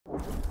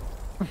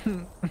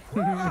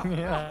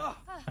Yeah.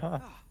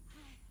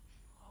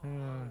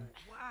 Oh,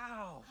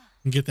 wow.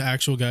 And get the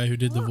actual guy who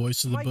did the Look,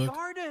 voice of the my book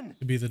garden.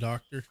 to be the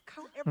doctor. Look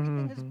how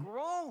everything has Mhm.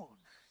 grown.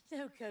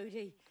 No,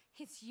 Cody,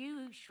 it's you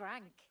who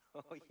shrank.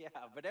 Oh, yeah,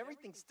 but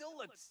everything still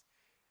looks.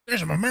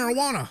 There's some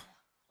marijuana.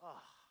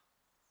 Oh.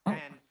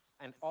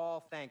 And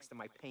all thanks to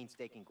my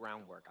painstaking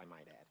groundwork, I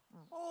might add.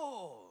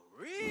 Oh,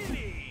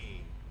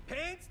 really?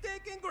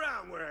 Painstaking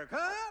groundwork,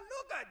 huh?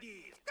 Look at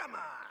these. Come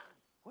on.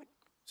 What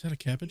Is that a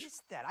cabbage?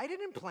 is that? I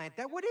didn't plant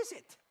that. What is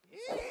it?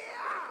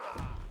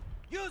 Yeah!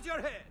 Use your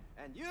head,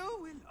 and you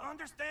will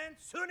understand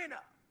soon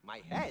enough.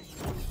 My head?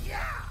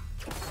 Yeah!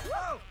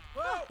 Whoa!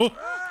 Whoa!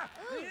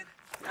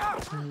 Oh.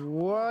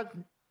 What?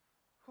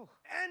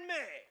 And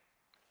May,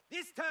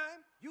 this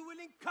time you will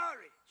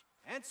encourage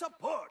and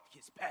support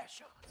his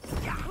passion.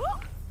 Yeah!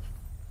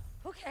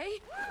 Okay,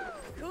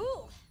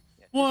 cool.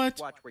 Yeah, just What?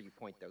 Watch where you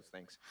point those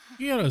things.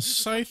 You got a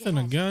scythe and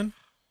a gun?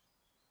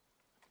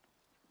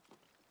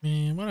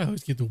 Man, why do I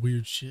always get the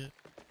weird shit?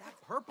 That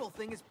purple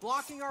thing is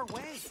blocking our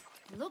way.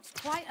 Looks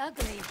quite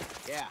ugly.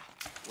 Yeah,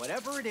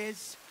 whatever it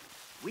is,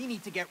 we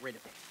need to get rid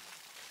of it.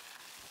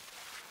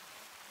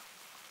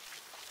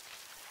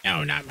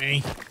 No, not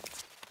me.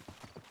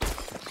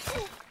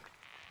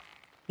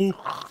 Ooh.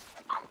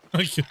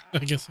 I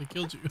guess I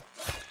killed you.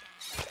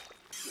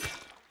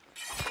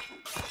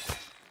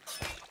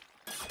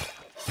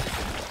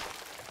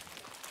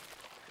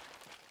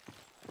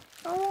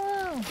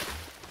 Oh,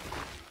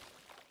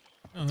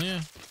 Oh,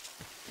 yeah.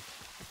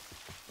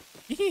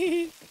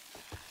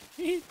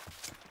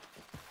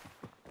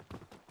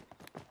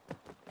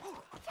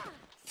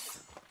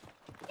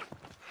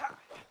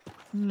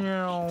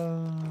 no.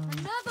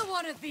 Another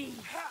one of these.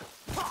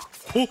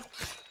 Oh,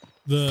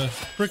 the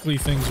prickly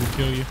things would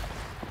kill you.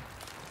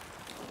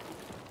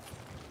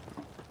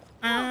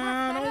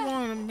 I don't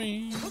want to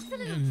be. Looks a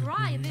little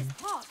dry in this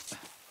pot.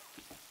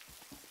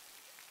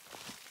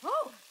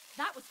 Oh,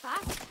 that was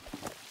fast.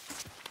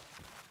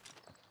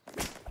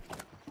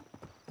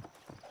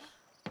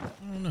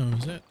 I don't know.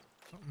 Is that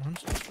something I'm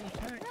supposed to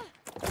attack?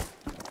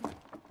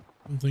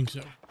 I don't think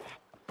so.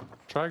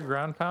 Try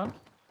ground pound.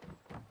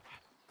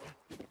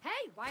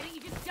 Hey, why don't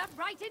you just jump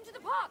right into the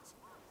pot?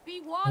 Be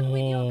one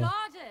with your Oh.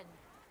 garden.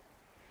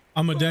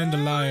 I'm a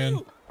dandelion.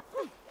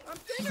 I'm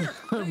bigger.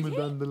 I'm a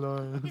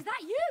dandelion. Is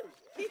that you?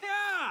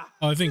 Yeah.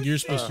 Oh, I think you're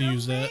supposed to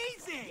use that.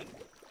 Amazing.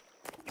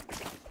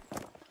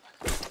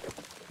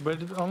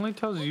 But it only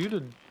tells you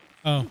to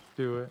Oh,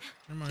 do it.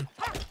 never mind.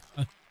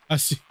 I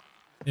see.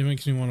 It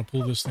makes me want to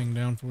pull this thing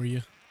down for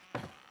you.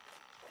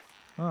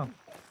 Oh.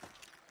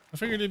 I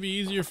figured it'd be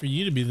easier for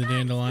you to be the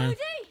dandelion.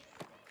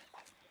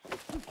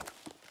 Cody!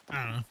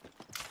 I don't know.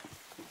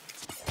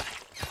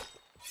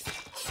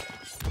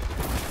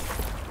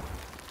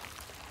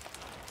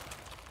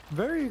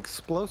 Very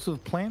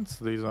explosive plants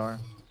these are.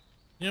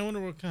 Yeah, I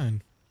wonder what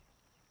kind.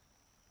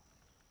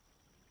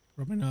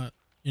 Probably not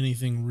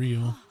anything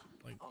real.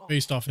 Like,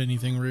 based off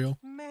anything real.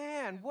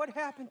 Man, what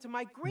happened to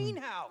my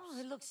greenhouse? Oh,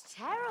 it looks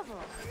terrible.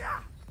 Yeah,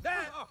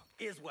 that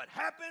is what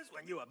happens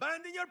when you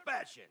abandon your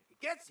passion.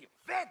 It gets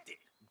infected.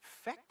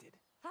 Infected?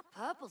 That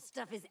purple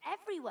stuff is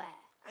everywhere.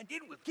 And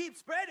it will keep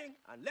spreading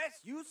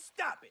unless you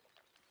stop it.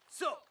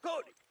 So,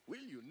 Cody,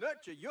 will you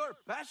nurture your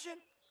passion?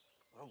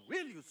 Or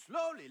will you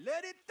slowly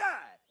let it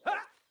die? Ha!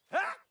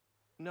 Ha!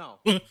 No.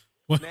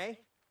 What? May?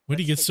 Why'd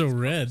he let's get take so this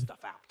purple red? Stuff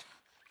out.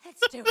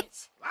 Let's do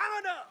it.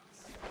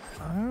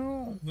 Vámonos!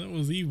 Oh. That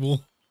was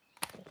evil.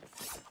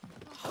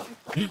 I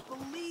can't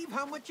believe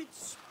how much it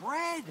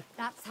spread.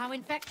 That's how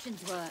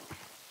infections work.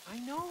 I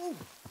know,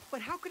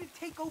 but how could it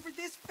take over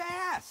this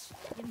fast?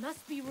 It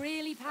must be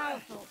really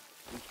powerful.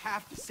 We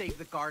have to save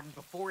the garden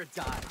before it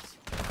dies.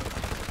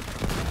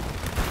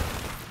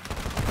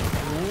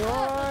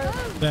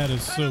 What? That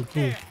is I so don't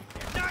cool. care.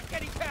 You're not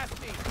getting past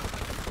me.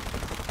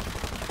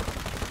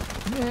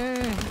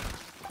 Yeah.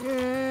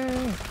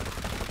 Yeah.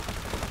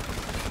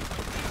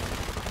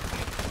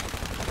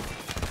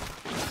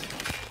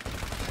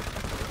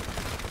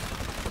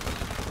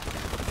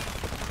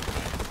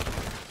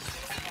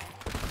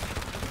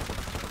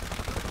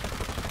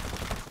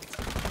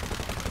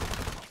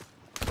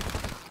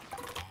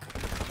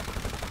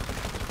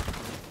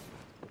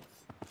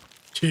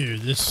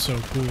 Dude, this is so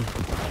cool.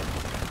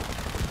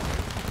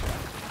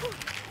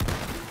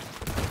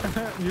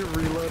 Your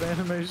reload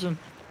animation.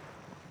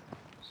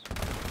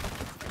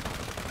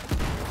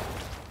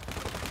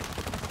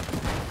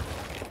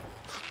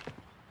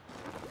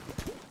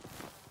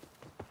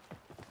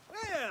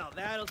 Well,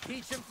 that'll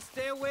teach him to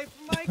stay away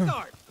from my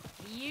garden.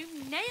 You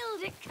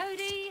nailed it,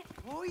 Cody.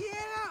 Oh,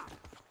 yeah.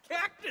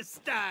 Cactus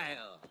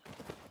style.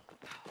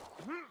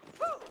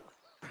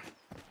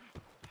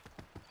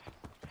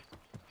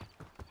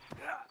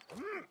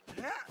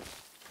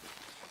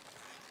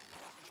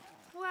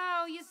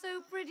 Wow, you're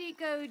so pretty,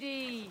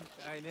 Cody.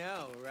 I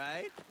know,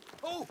 right?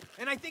 Oh,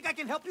 and I think I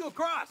can help you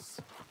across.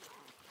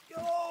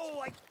 Oh,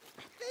 I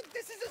think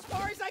this is as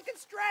far as I can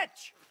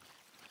stretch.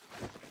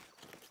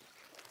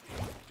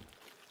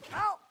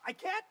 Ow, I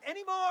can't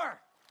anymore.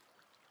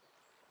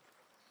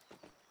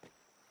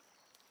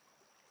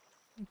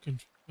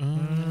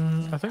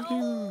 I think you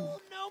No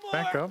more.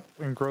 back up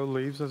and grow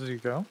leaves as you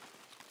go.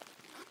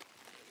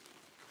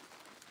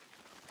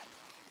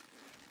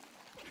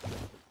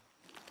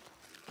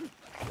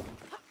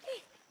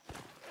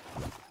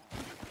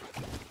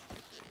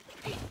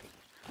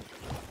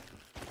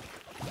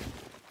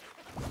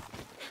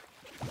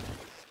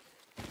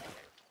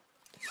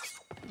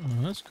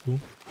 Oh, that's cool.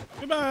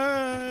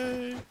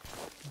 Goodbye.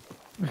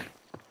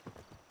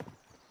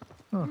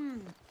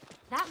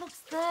 That looks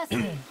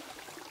thirsty.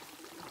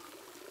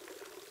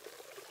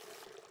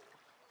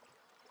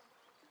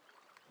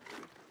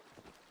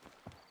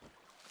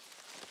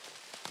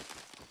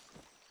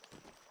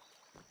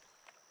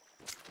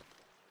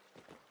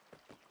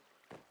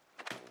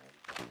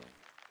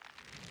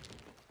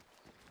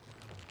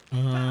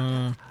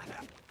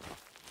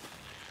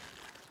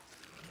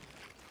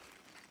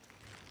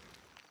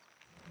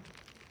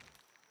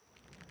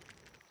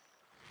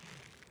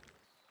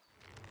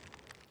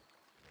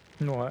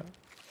 What?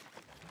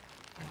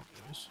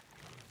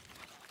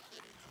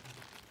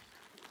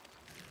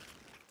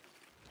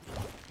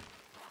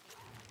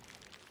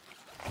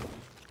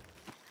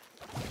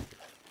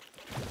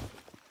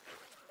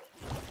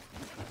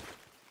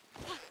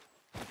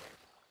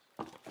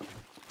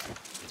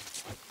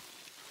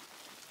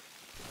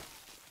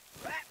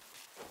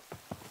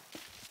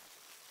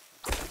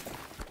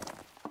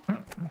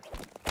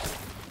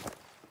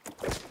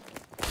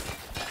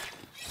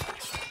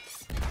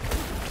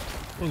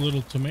 Poor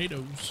little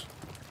tomatoes.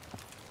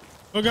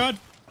 Oh God!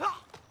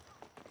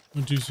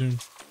 Went too soon.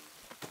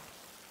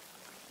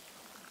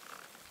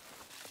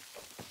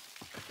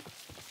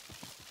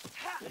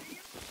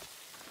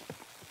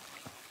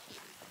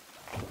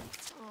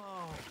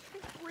 Oh,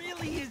 it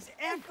really is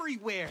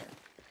everywhere.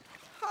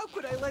 How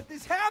could I let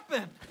this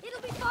happen?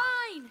 It'll be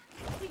fine.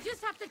 We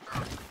just have to.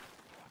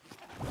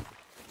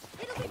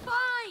 It'll be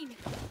fine.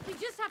 We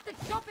just have to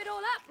chop it all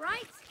up,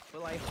 right?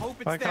 Well, I hope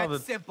it's Like how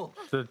that simple.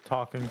 the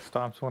talking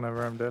stops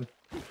whenever I'm dead.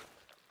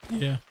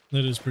 Yeah,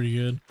 that is pretty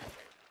good.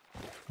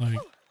 Like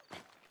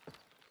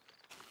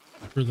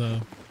for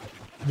the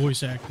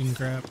voice acting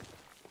crap.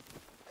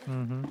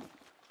 Mm-hmm.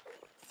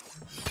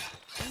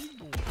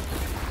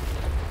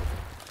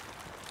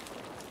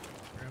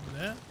 Grab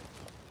that.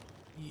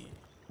 Yeah.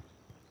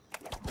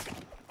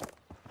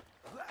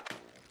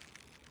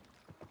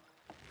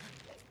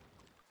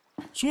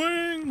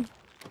 Swing!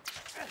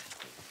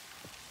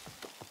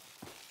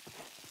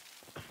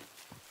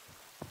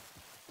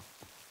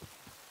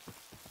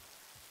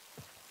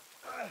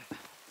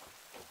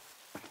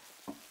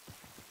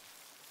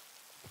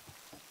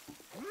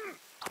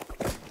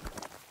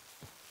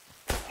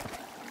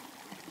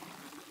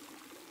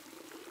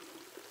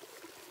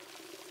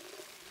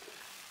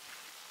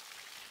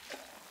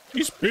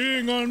 He's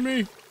peeing on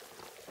me.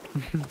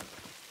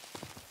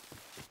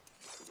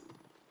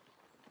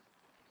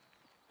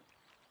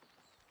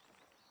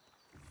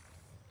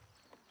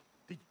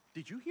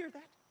 Did you hear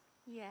that?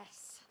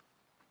 Yes.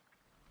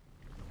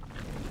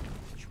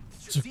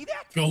 Did you see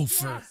that?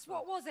 Gopher. Yes.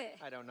 What was it?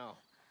 I don't know.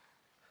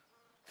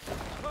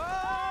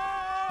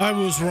 I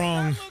was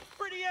wrong. That looked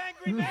pretty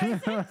angry,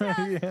 man.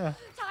 Yeah.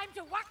 Time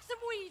to whack some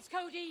weeds,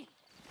 Cody.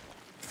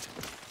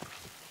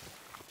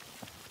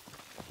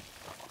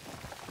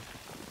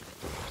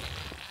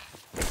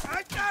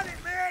 I got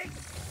it, man.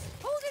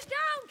 Hold it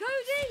down,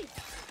 Cody.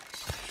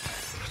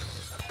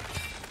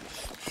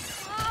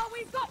 Oh,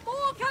 we've got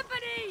more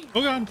company.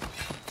 Oh God.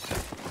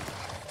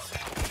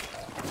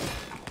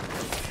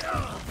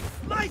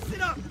 Slice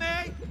it up,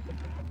 May.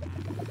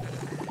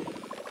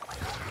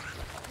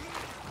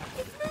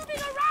 It's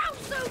moving around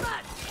so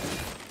much.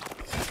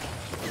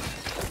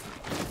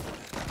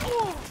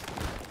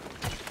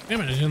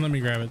 Damn it, it didn't let me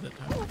grab it that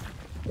time. Oh.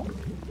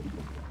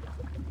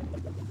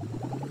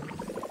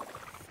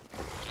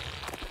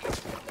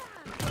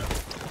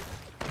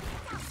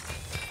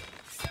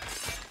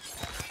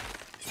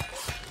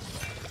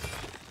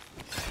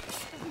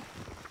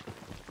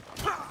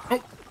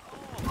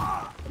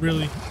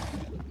 Really?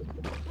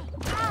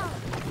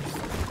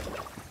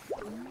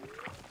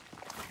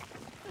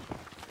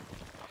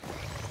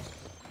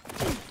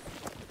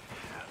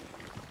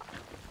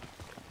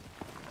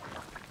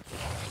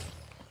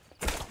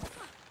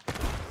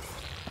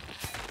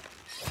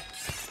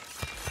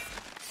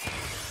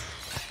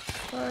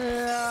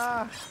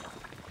 Yeah.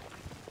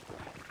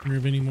 I wonder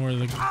if any more of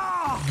the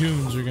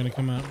goons are gonna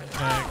come out and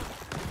attack.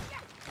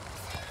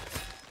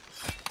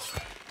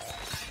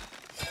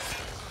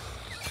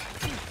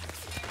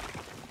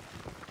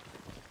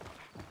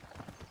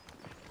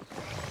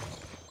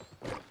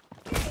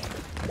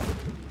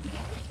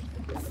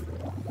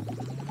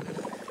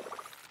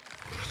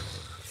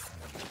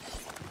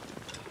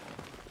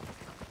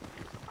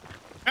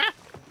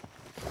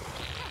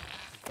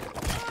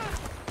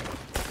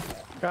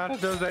 Got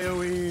it, those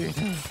AoE.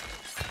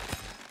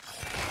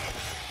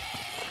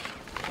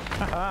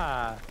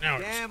 Haha. Now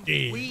Damn it's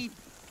dead. weed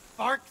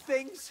fart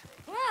things.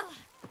 Well,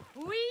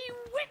 we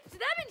whipped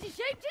them into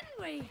shape, didn't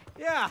we?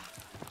 Yeah.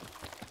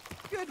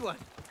 Good one.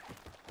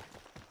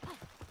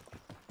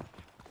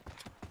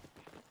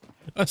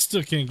 I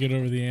still can't get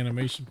over the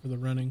animation for the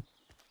running.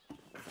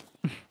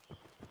 A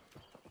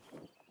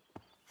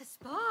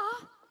spa?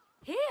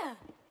 Here?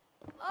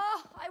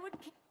 Oh, I would.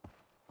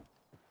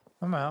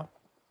 I'm out.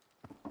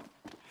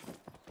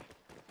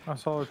 I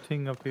saw a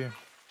ting up here.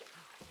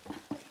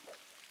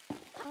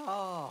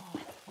 Oh,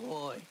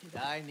 boy, did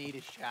I need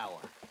a shower.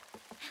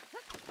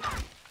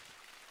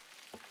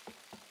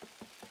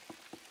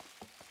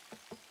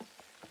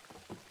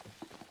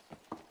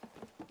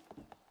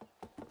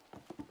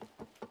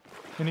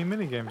 Any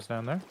mini games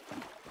down there?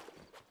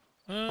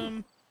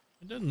 It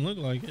doesn't look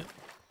like it.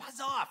 Buzz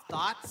off,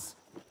 thoughts.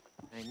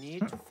 I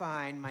need to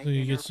find my So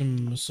you inner... get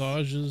some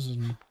massages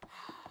and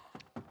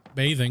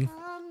bathing.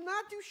 I'm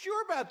not too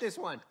sure about this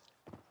one.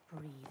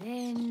 Breathe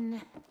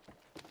in.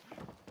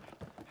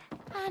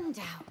 And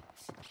out.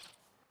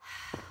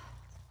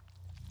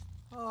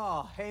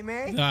 Oh, hey,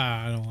 May.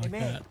 Ah, I don't like May.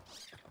 that.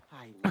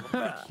 I know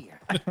it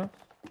here.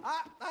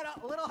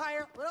 A little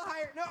higher,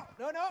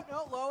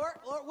 No, lower.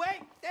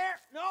 Wait, there.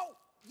 No.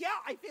 Yeah,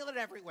 I feel it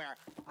everywhere.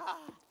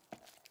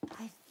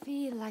 I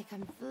feel like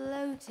I'm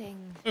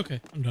floating. Okay,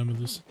 I'm done with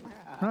this.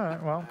 All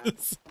right, well,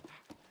 It's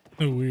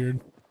so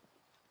weird.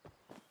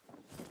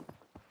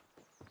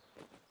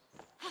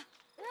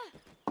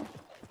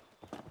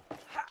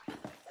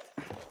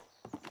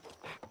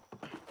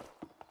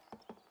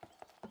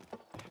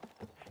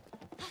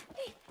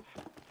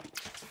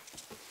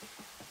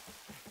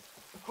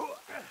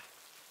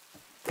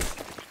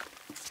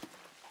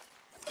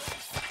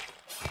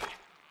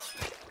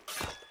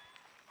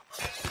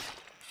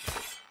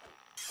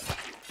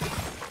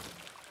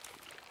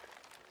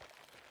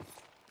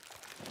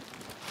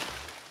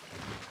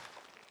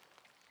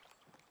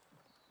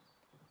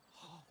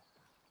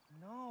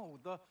 No,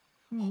 the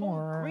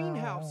whole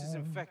greenhouse is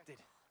infected.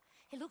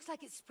 It looks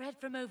like it spread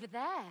from over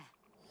there.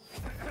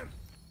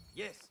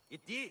 Yes,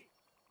 it did.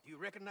 Do you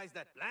recognize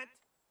that plant?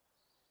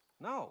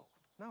 No,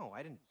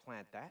 I didn't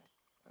plant that.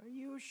 Are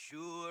you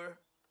sure?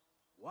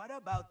 What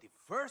about the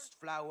first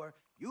flower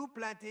you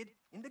planted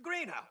in the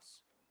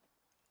greenhouse?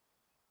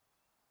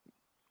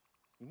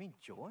 You mean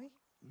Joy?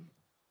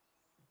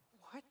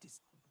 What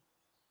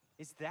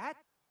is that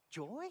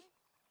Joy?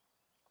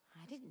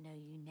 I didn't know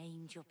you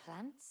named your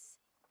plants.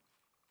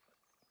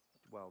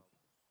 Well,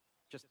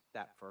 just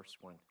that first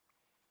one.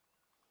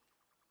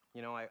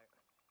 You know, I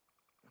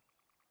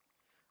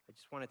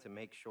just wanted to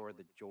make sure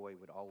that Joy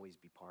would always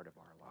be part of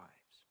our lives.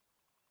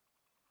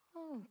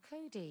 Oh,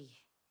 Cody.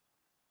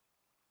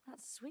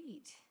 That's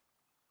sweet.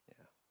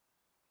 Yeah.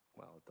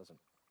 Well, it doesn't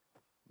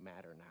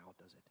matter now,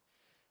 does it?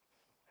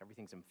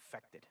 Everything's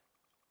infected.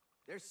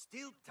 There's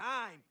still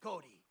time,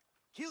 Cody.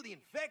 Kill the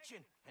infection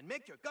and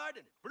make your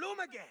garden bloom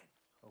again.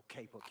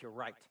 Okay, look, you're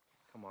right.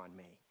 Come on,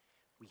 May.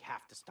 We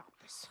have to stop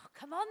this. Oh,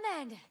 come on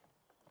then.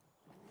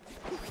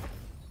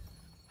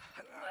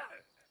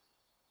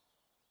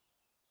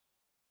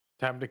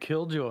 time to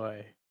kill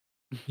Joy.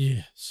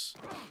 Yes.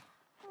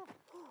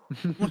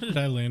 What did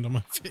I land on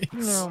my face?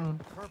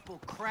 Purple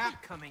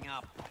crap coming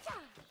up.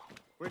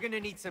 We're gonna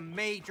need some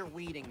major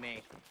weeding,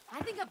 May.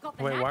 I think I've got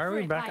the Wait, knack why are for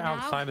we it back by now.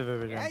 outside of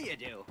everything? Yeah, you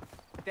do.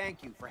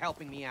 Thank you for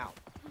helping me out.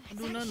 It's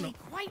No, no, actually no.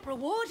 quite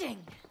rewarding.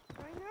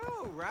 I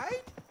know,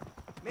 right?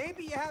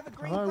 Maybe you have a I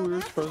green thought we were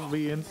thumb supposed after to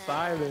be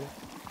inside it.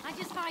 I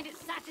just find it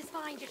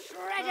satisfying to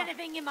shred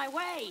anything in my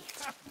way.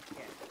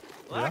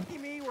 all. Lucky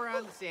me, we're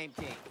on the same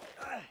team.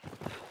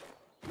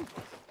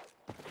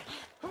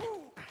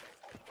 Oh,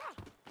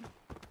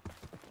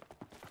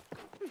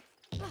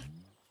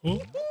 Ooh,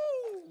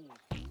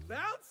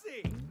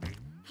 bouncy!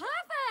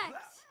 Perfect!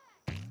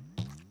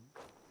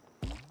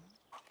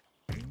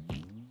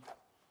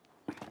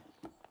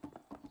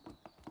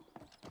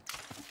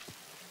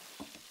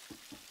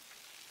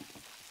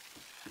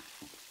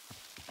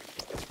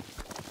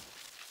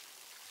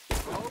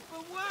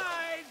 Open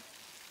wide!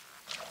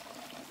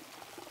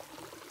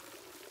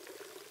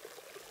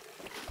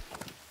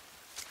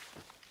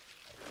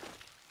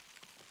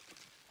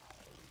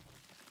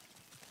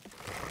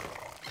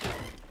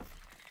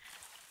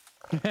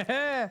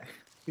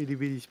 Itty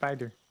bitty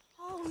spider.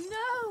 Oh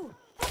no!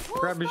 A poor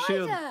Grab his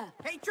shield. spider.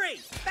 Hey, tree,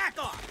 back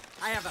off!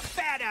 I have a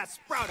badass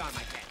sprout on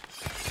my head.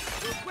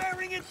 You're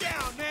wearing it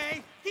down,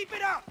 May! Keep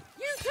it up!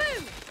 You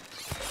too!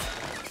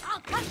 I'll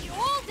cut you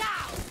all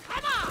down!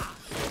 Come on!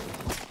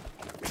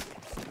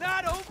 It's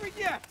not over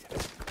yet!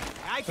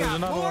 I There's got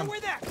another more one.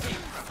 where that came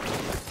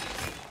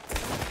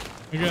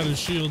from! I got his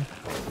shield.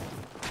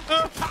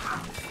 Look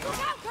out,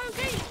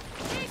 Cody!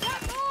 He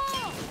got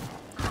more!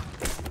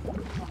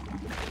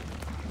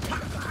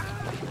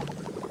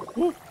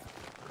 Woo.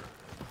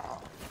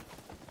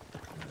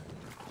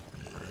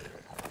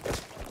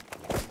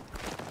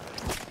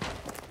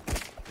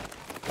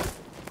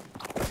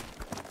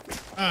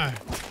 Ah.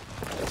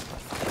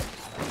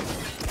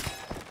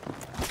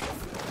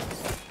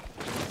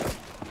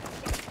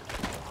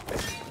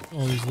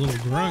 All these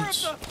little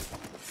grunts.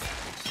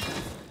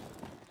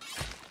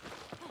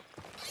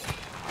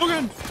 Oh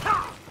god!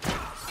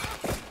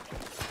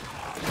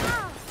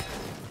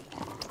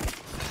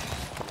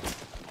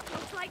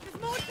 Looks like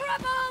there's more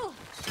trouble!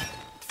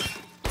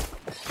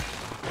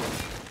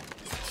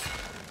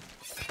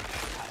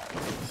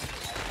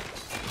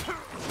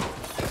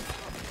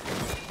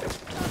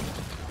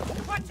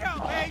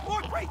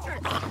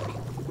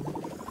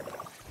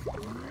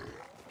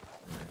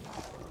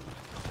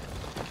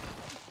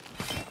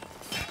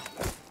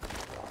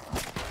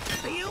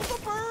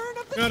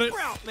 Got it.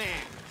 Sprout man.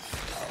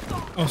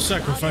 I'll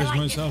sacrifice Like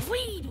myself. it,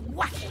 weed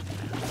whacking.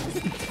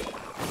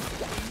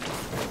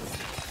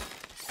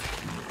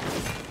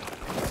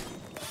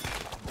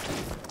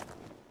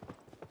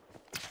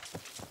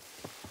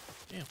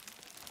 Damn.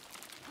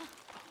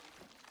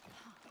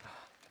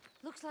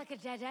 Looks like a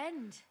dead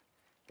end.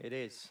 It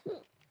is.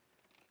 What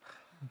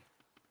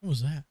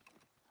was that?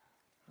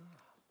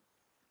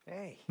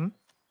 Hey. Oh,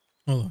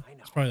 I know.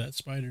 it's probably that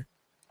spider.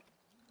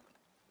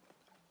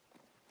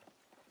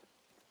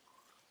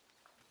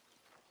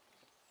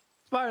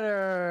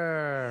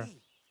 Spider. Hey.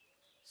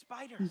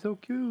 Spider. He's so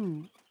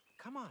cute.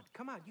 Come on,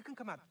 come on. You can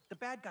come out. The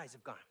bad guys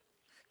have gone.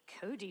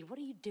 Cody, what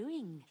are you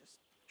doing? Just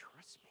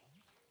trust me.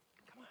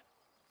 Come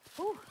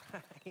Oh,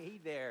 on. Hey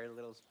there,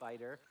 little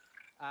spider.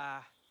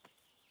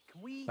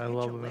 Can we I hitch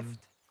love a him. lift?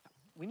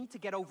 We need to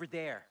get over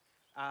there.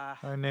 I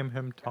name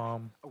him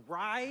Tom. A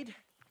ride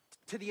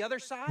to the other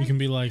side? You can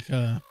be like,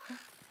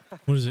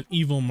 what is it?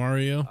 Evil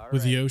Mario All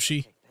with right. Yoshi,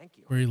 Okay, thank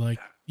you. where he like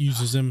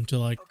uses him to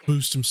like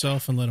boost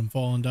himself and let him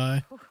fall and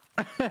die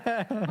at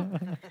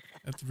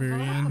the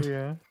very end.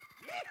 Yeah.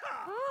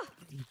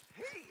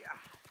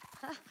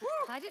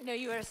 I didn't know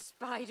you were a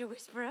spider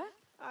whisperer.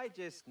 I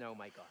just know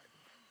my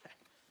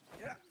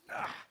garden.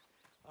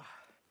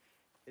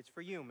 It's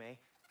for you, May.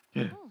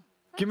 Give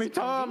me Thanks, Cody.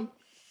 Tom.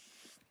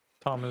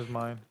 Tom is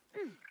mine.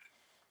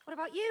 What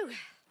about you?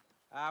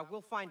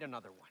 We'll find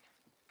another one.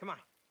 Come on,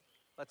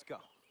 let's go.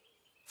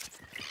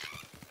 Spider's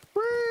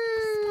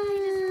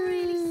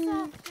really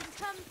soft and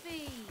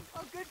comfy.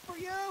 Oh, good for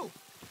you.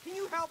 Can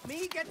you help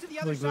me get to the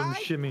other Like little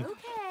side? shimmy.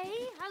 Okay,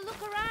 I'll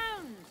look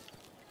around.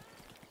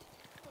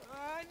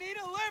 I need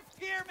a lift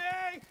here,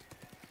 May.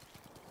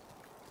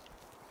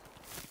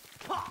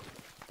 Ha!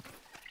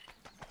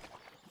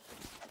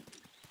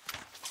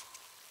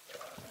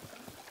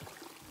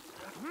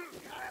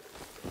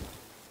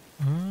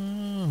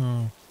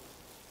 Oh.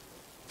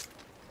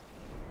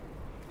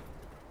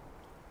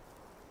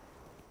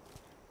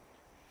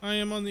 I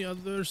am on the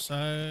other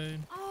side.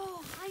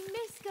 Oh, I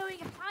miss going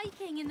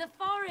hiking in the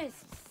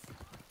forests.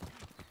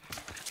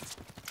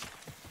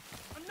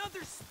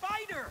 Another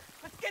spider.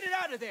 Let's get it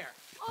out of there.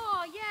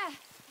 Oh, yeah.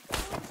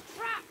 Oh, it's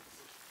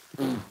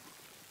trapped.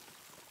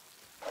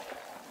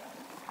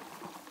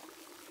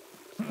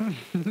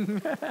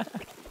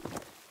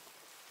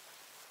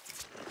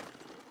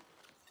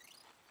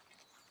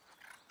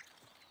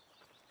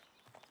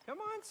 Come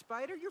on,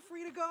 spider. You're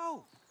free to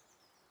go.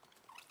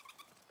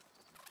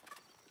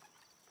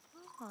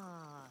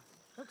 Ah,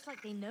 looks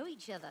like they know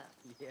each other.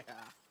 Yeah.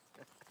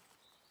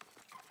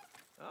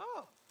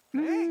 Oh,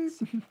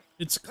 thanks.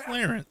 It's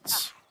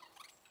Clarence.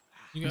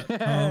 You got Tom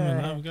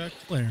and I've got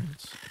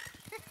Clarence.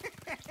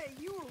 Hey,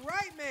 you were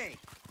right, May.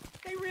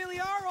 They really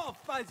are all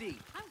fuzzy.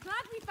 I'm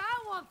glad we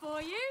found one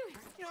for you.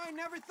 You know, I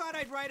never thought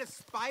I'd ride a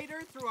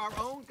spider through our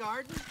own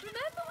garden.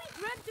 Remember we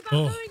dreamt about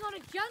Oh. going on a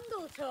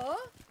jungle tour?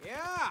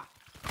 Yeah.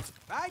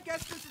 I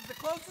guess this is the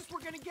closest we're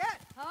gonna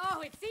get.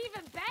 Oh, it's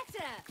even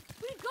better.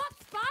 We've got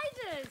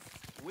spiders.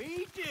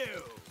 We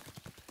do.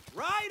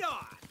 Right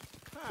on.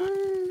 Huh.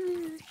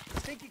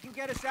 Think you can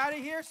get us out of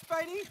here,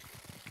 Spidey?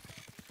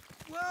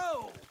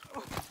 Whoa.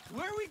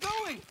 Where are we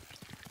going?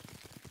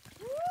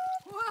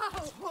 Whoa,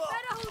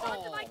 better hold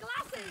on to my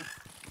glasses.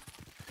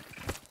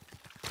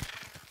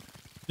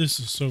 This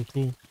is so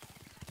cool.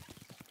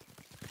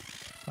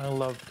 I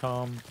love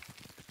Tom.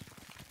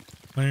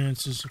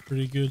 Clarence is a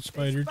pretty good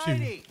spider too.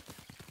 Spidey.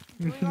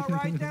 Doing all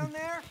right down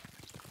there?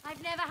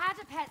 I've never had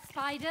a pet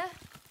spider,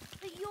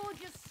 but you're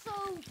just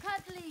so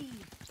cuddly.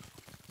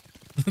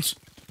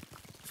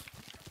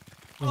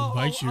 It'll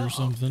bite you or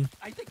something.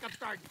 I think I'm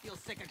starting to feel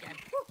sick again.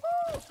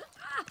 Woohoo!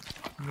 Ah,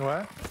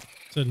 What?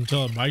 Said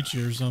until it bites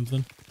you or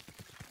something.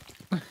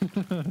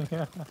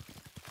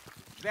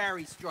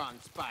 Very strong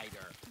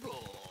spider.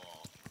 Oh,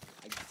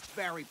 I'm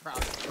very proud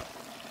of you.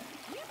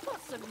 you've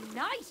got some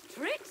nice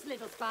tricks,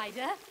 little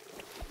spider.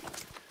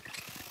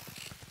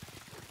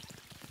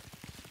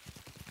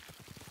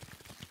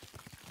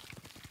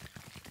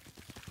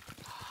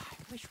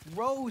 I wish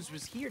Rose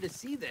was here to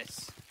see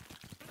this.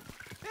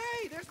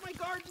 Hey, there's my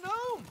garden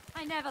gnome.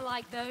 I never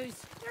liked those.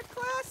 They're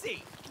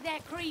classy. They're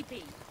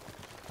creepy.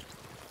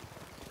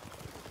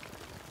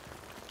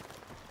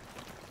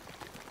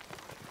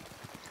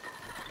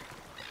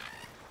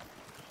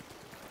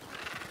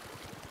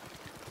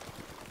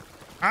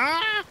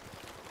 Ah!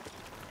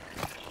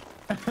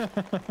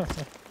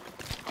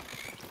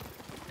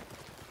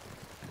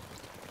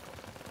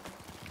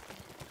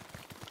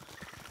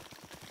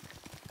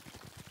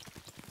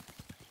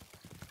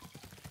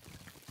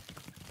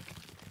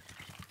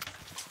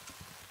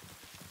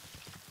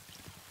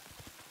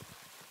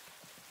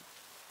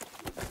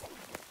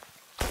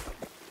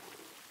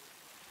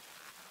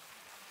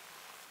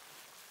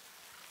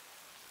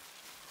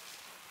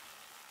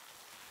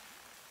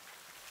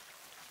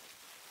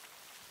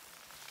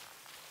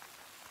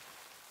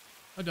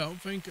 I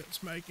don't think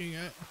it's making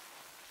it.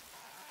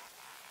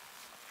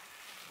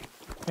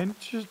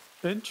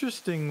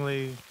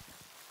 Interestingly,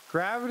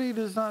 gravity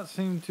does not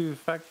seem to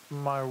affect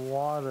my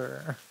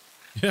water.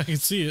 Yeah, I can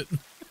see it.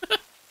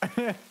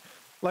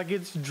 Like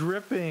it's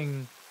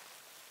dripping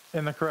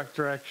in the correct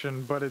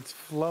direction, but it's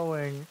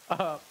flowing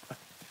up.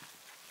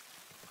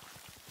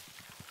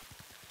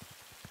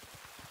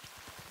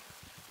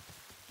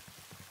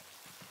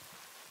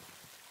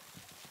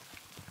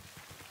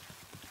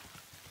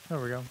 There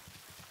we go.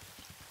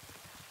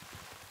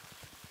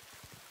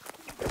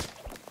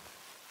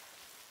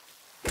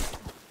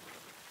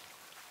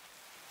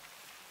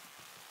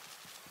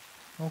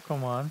 Oh,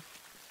 come on.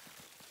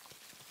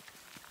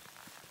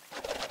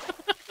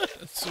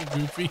 That's so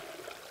goofy.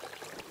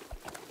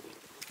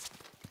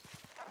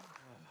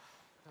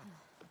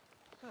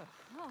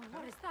 Oh,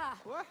 what is that?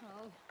 What?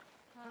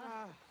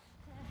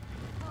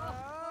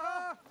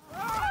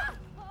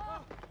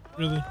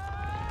 Really?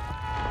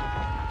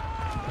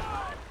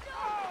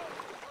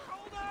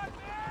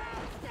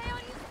 Stay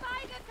on your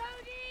spider,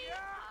 Cody!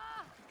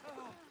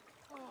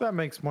 That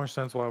makes more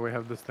sense why we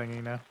have this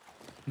thingy now.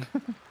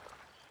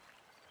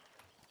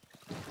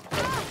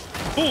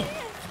 Oh!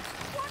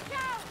 Watch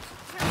out!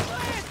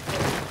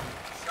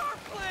 Sharp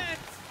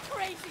plants!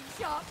 Crazy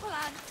sharp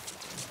plants!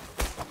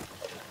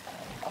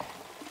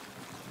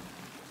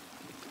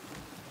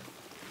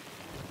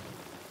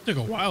 Took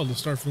a while to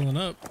start filling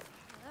up.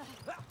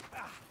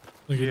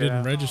 Like it Yeah.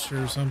 didn't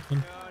register or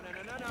something.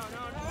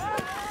 No.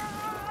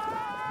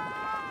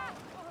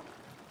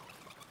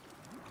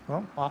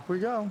 Well, off we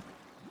go.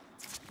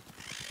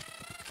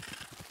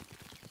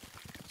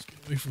 Let's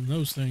get away from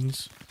those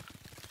things.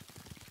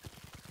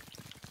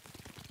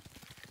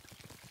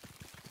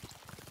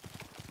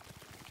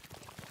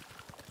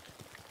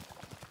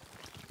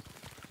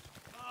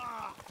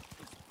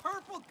 This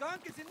purple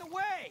gunk is in the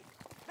way.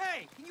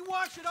 Hey, can you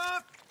wash it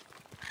off?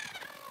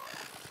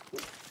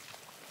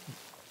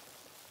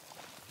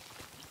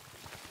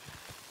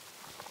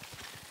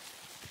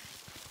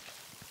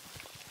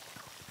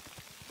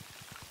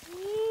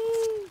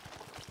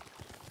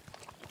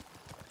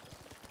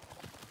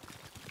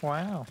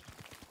 Wow.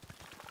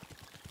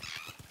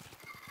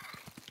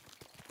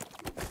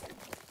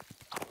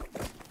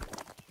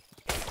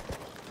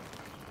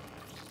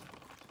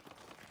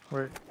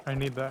 Wait, I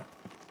need that.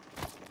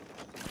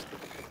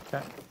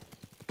 Okay.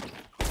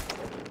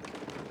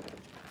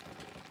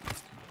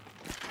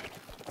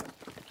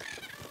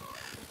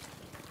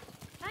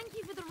 Thank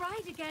you for the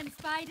ride again,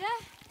 Spider.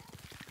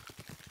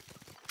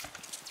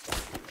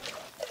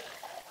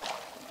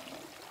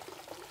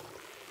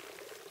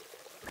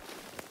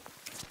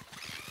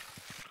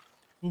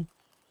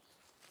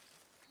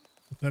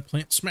 That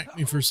plant smacked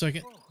me for a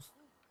second.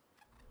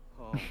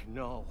 Oh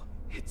no,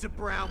 it's a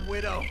brown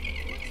widow.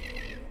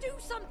 Do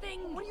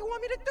something! What do you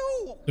want me to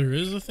do? There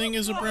is a thing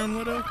as a brown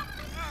widow?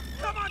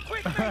 Come on,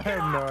 quick! I had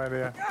no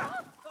idea.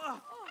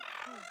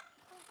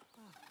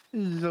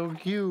 He's so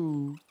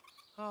cute.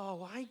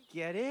 Oh, I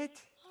get it.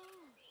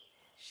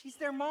 She's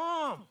their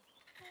mom.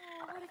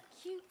 Oh, what a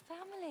cute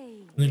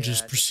family. And then Yeah,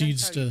 just depends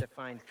proceeds how you to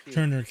define cute.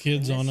 turn her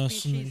kids In on this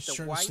us and species, he's the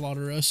trying to wife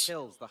slaughter us.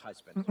 kills the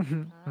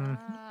husband.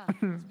 Ah,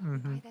 that's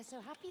why they're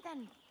so happy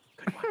then.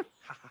 Good one.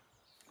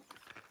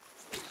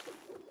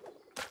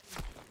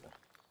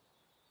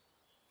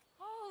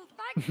 Oh,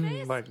 thanks,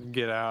 miss. Like,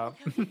 get out.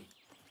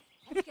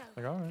 Let's go.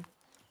 Like, all right.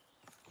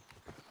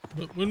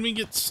 But when we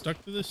get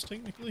stuck to this,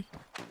 technically?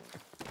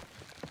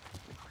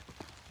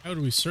 How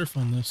do we surf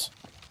on this?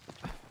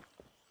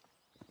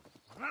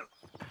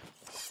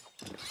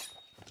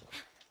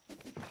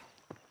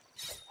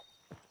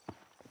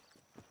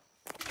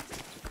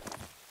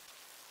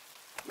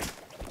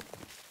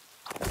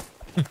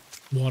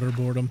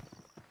 Waterboard them.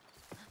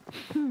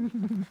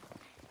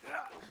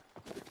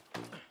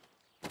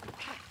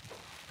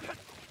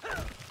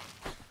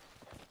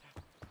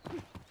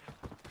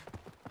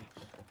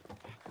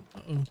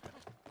 Uh-oh.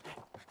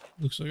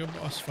 Looks like a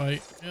boss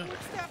fight. Yeah.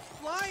 What's that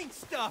flying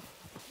stuff?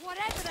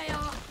 Whatever they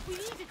are, we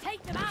need to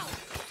take them out.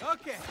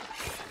 Okay,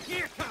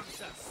 here comes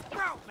the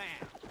Sprout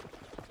Man.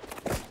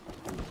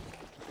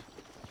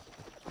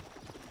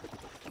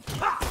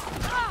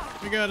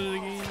 We got it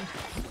again.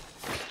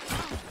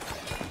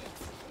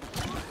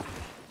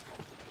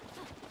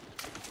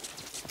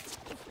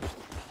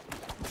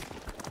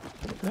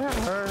 That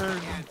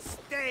hurt. And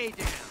stay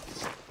down.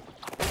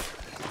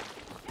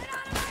 Get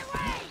out of my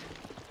way!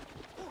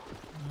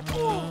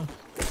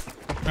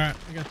 Alright,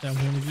 I got that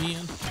one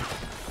again.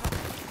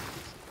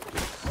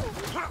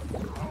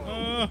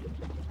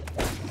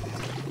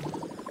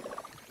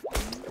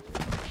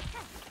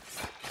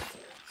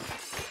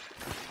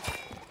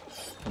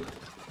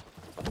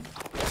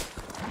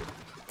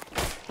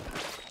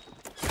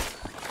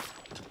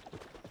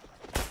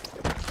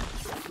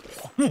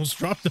 Almost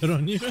dropped that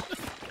on you.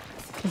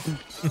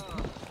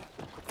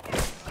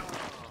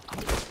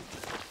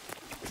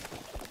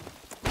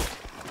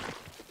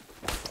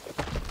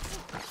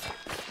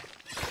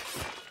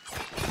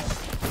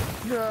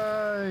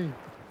 Yay!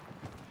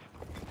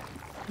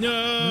 No!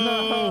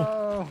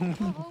 No! Oh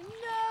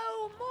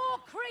no! More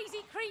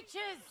crazy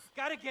creatures!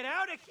 Gotta get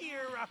out of here.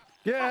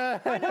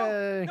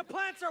 Yay! The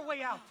plants are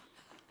way out.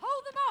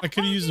 Hold them off! I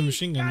could have used the Cody!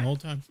 machine gun the whole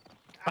time.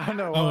 I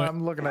know. Oh, wait.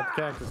 I'm looking at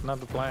the cactus,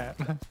 not the plant.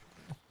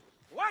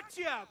 Watch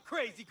Watch out,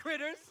 crazy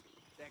critters!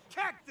 The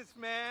Cactus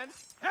Man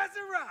has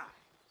arrived!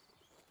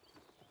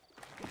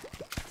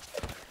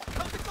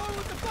 How's it going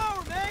with the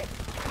flower, May?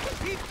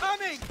 Keep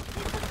coming!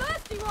 It's the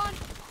thirsty one,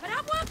 but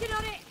I'm working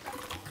on it.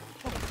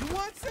 Oh, you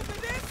want some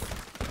of this?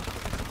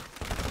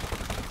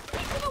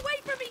 Keep them away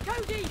from me,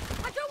 Cody.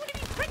 I don't want to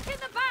be pricked in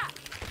the back.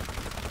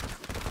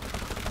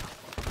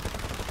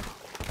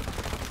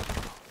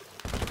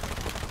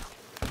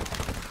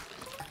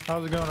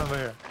 How's it going over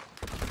here?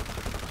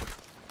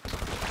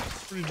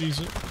 Pretty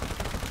decent.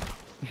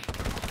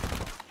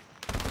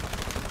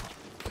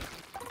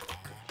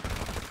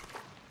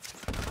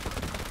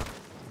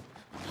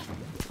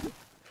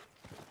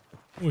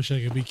 Wish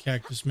I could be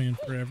Cactus Man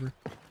forever.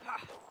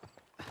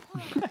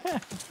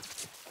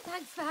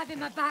 Thanks for having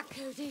my back,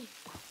 Cody.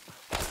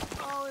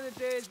 All in a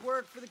day's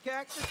work for the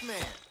Cactus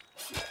Man.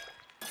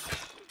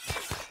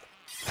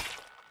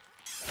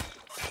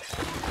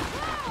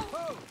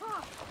 Whoa!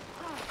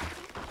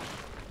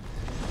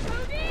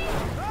 Cody!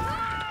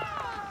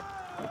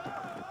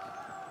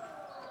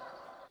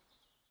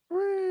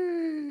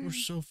 We're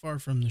so far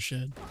from the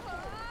shed. Where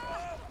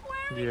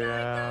are we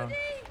Yeah. going, Cody?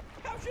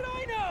 How should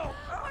I know?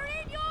 We're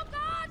in your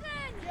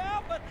garden!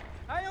 Yeah, but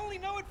I only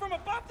know it from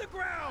above the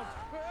ground.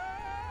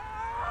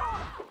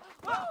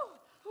 Oh.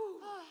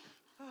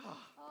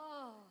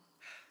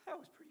 That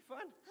was pretty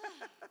fun.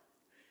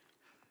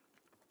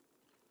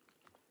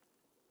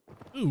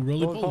 Ooh,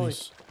 roly Roly-poly.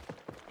 polies.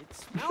 It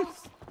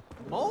smells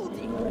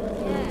moldy.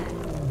 Yeah.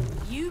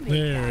 You made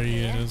There that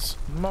he there. is.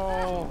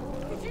 Mole.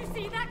 Did you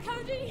see that,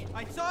 Cody?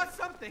 I saw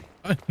something.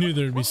 I knew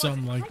there'd be What was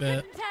something it? like I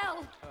that. couldn't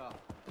tell.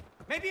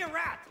 Maybe a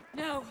rat.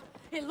 No,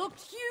 it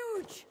looked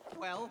huge.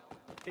 Well,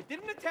 it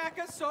didn't attack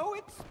us, so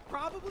it's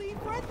probably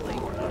friendly.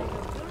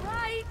 You're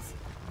right.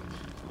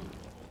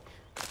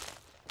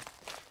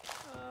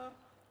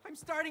 I'm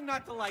starting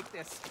not to like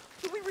this.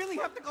 Do we really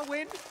have to go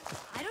in?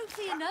 I don't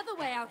see another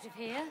way out of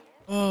here.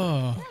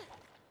 Oh,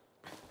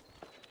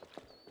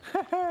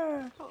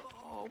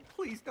 Oh,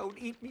 please don't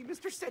eat me,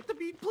 Mr.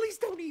 Centipede. Please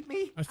don't eat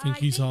me. I think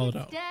he's hollowed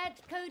it's out. dead,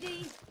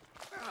 Cody.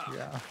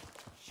 Yeah.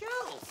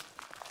 Shells.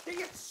 They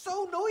get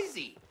so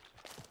noisy.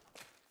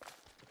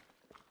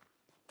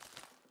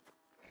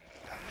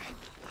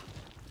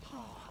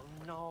 Oh,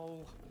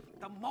 no.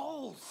 The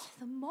moles.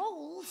 The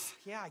moles?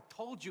 Yeah, I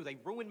told you they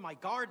ruined my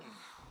garden.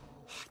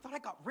 I thought I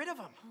got rid of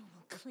them.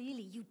 Well,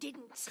 clearly you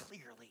didn't.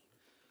 Clearly.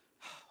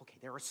 Okay,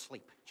 they're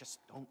asleep. Just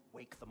don't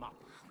wake them up.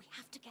 We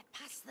have to get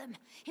past them.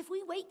 If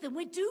we wake them,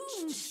 we're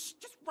doomed.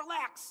 Just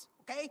relax,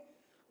 okay?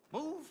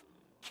 Move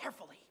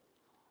carefully.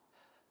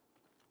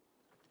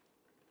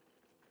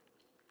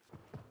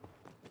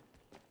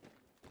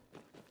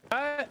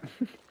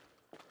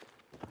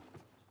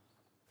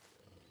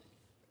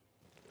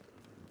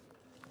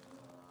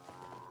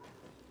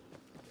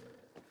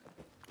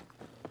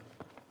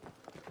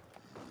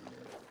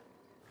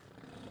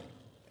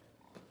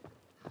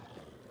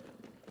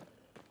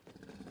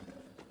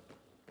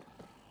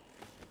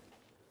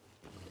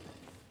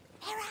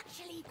 They're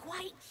actually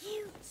quite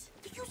cute.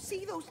 Did you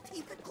see those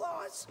teeth and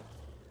claws?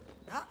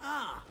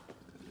 Uh-uh.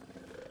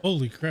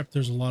 Holy crap,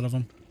 there's a lot of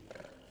them.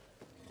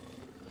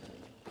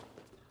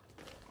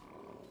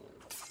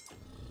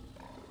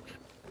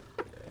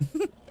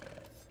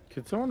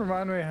 Could someone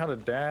remind me how to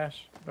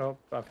dash? Oh,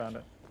 I found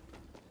it.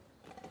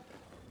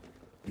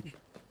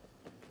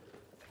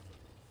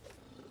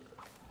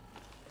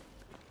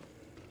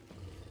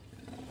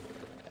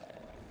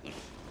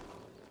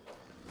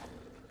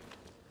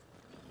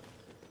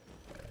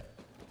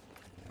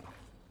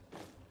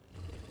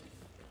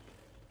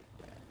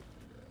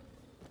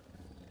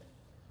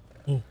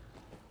 Oh,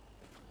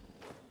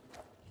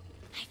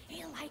 I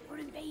feel like we're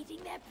invading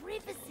their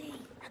privacy.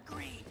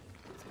 Agreed.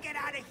 Let's get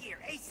out of here,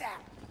 ASAP.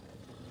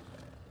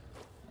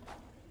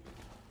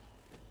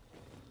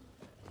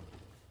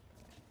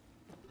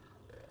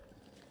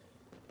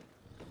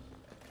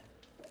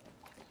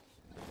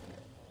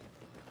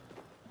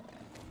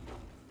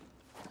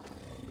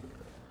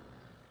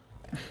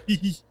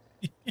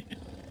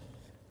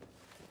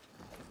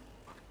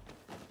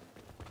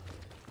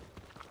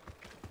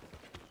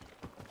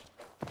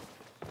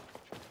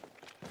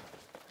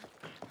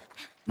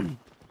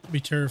 it'd be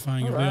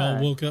terrifying if they all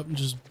Alright. woke up and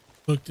just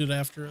booked it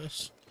after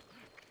us.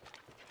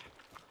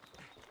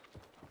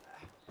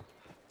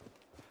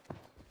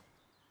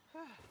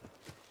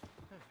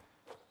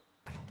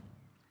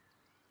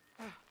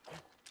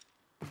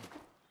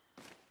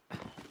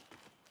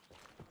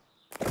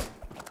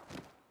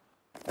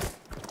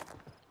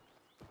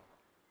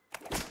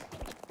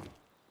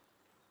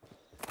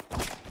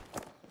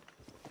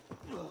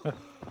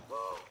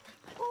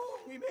 Oh,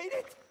 we made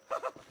it.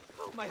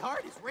 Oh, my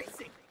heart is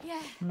racing.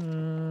 Yeah.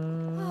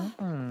 Mm-hmm.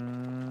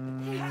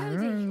 Hey,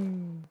 Cody.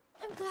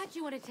 I'm glad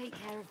you want to take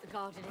care of the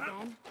garden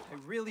again. I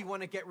really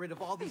want to get rid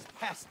of all these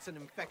pests and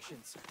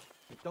infections.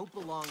 They don't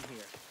belong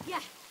here. Yeah.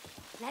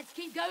 Let's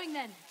keep going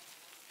then.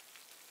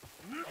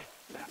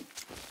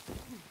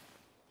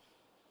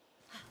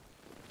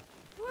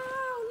 Wow,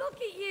 look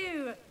at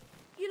you.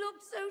 You look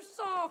so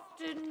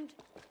soft and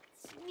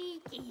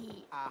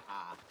sneaky.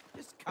 ha.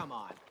 Just come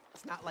on.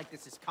 It's not like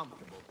this is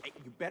comfortable. Hey,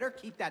 you better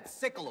keep that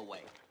sickle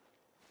away.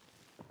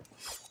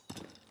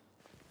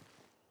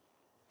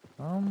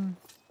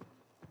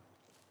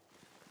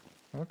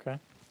 Okay.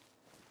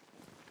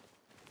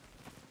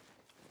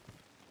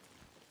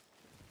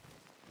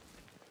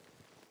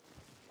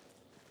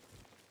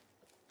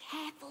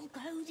 Careful,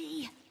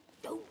 Cody.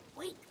 Don't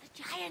wake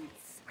the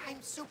giants.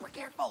 I'm super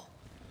careful.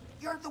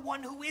 You're the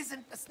one who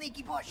isn't a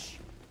sneaky bush.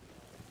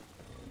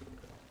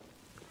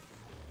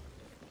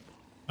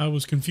 I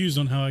was confused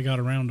on how I got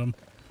around them.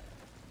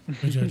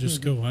 Did I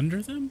just go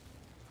under them?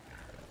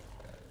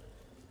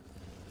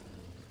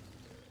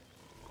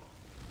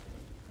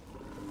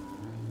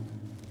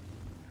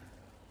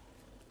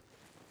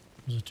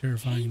 It was a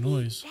terrifying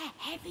noise. They're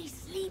heavy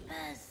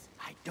sleepers.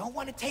 I don't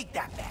want to take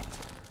that bet.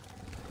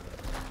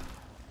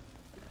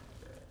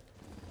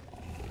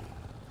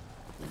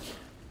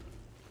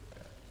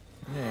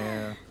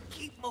 Yeah.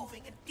 Keep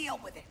moving and deal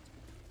with it.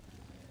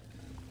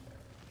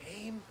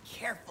 Aim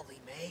carefully,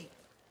 May.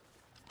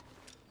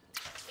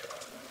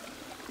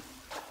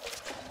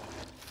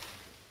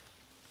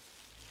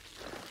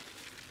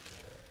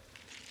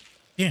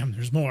 Damn,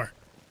 there's more.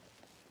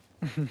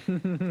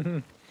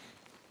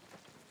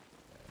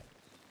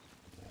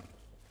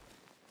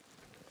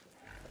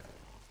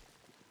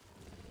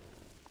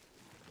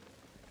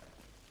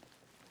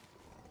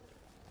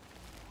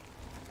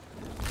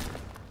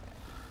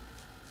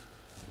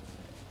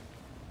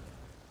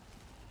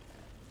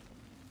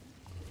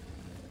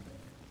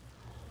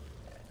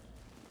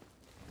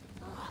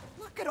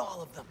 Look at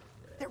all of them.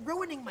 They're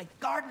ruining my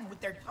garden with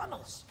their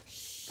tunnels.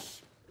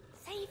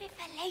 Save it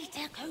for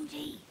later,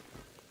 Cody.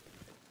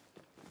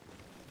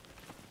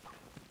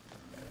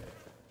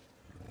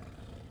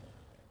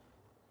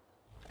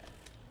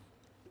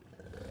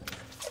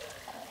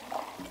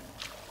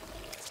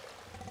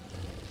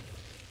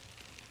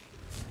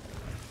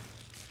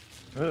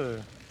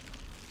 Ugh.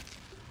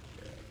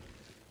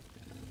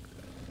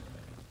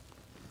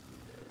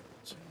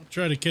 I'll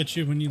try to catch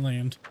you when you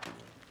land.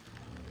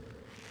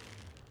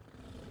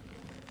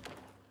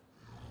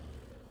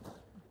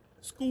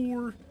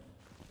 Score.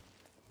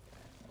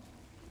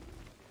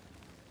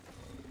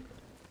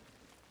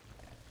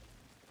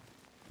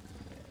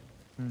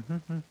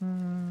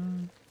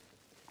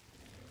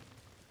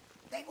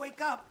 They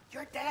wake up.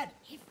 You're dead.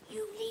 If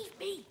you leave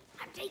me,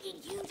 I'm taking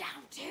you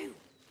down too.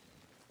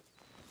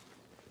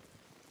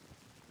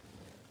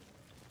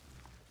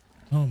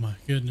 Oh my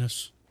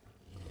goodness.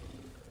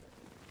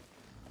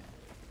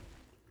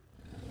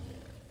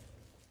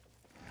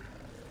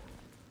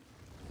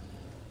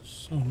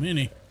 So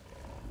many.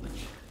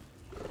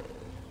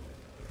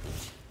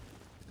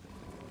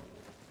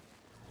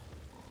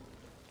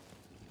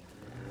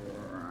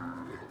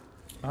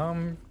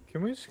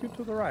 Can we scoot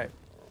to the right,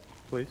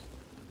 please?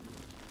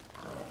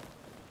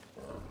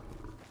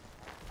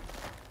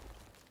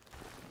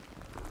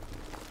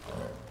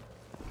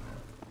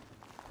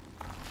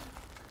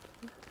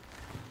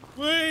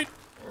 Wait!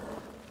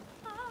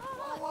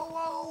 Whoa, whoa,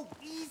 whoa.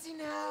 Easy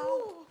now.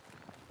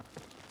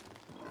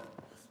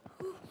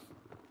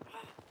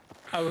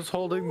 I was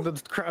holding the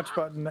crouch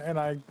button and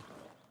I...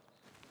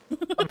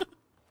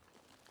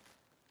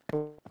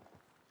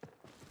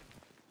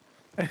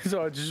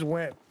 so it just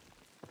went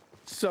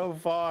so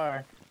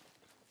far.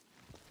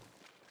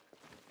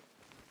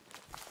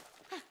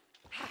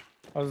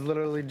 I was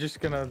literally just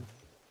gonna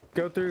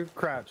go through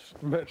crouch,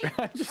 but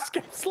I just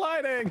kept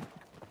sliding.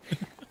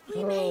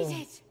 We Oh.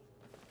 made it.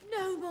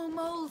 No more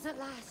moles at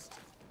last.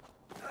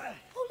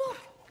 Oh, look.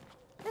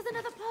 There's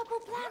another purple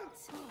plant.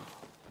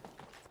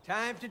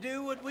 Time to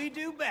do what we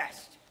do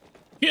best.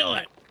 Kill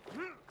it!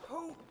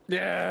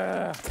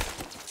 Yeah.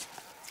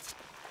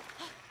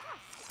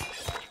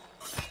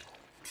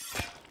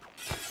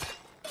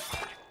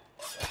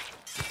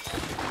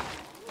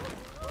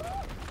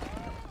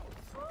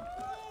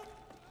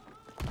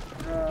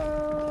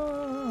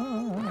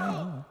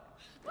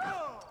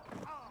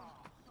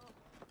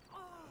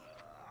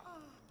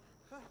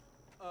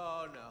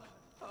 Oh, no.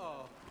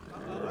 Oh.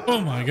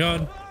 Oh my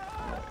god.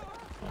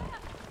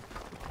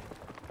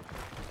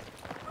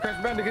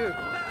 Crash Bandicoot.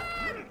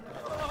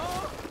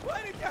 Oh,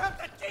 why did you have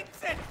to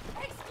jinx it?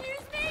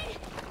 Excuse me?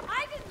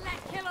 I didn't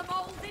let killer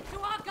moles into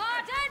our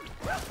garden.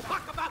 We'll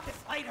talk about this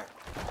later.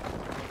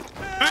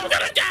 I'm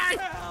gonna die!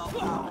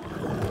 Help!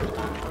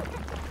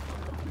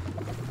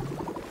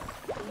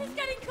 He's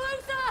getting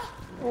closer.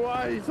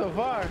 Why so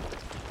far?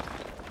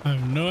 I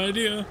have no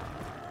idea.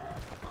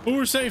 But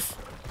we're safe.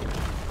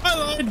 I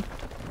lied.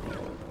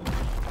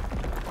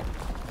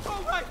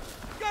 All right,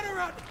 gotta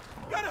run.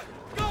 Gotta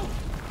go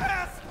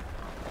fast.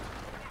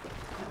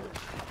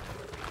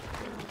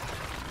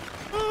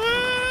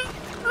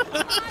 I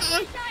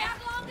wish I had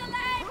longer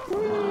legs.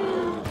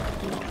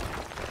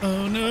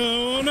 Oh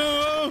no,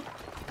 no!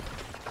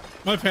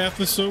 My path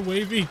is so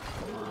wavy.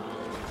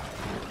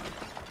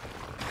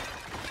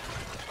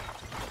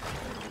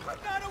 I'm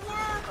not a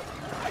worm.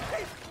 I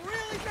taste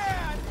really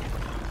bad.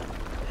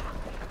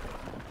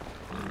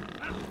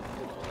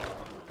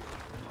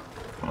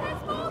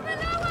 There's more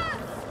below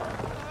us.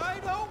 I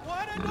know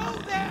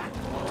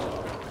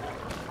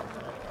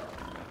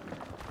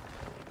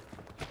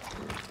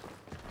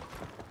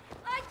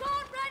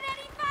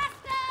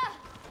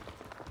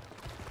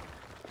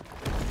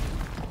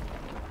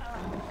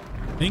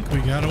think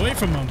we got away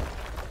from him.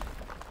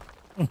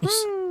 Oh,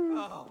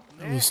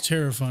 That man. was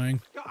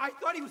terrifying. I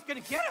thought he was gonna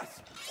get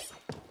us.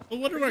 But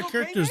what are our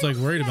characters like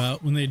worried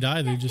about? When they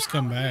die, they just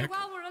come back.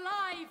 While we're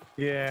alive.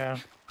 Yeah.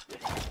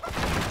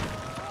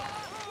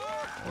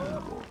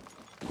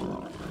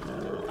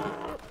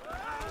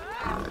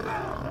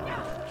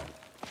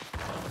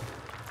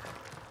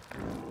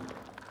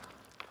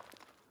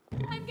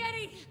 I'm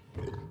getting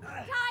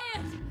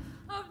tired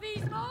of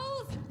these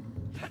moles.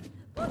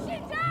 Push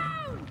it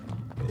down.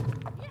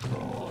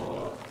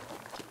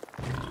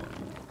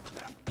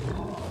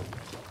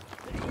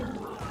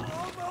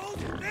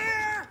 Almost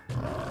there.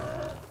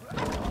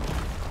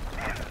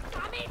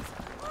 Damn it!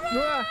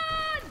 Ah.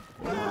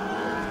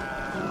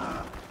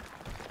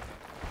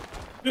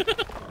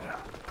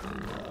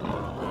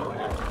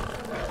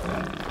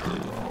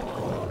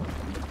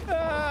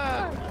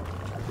 Ah.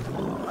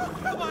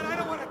 Come on, I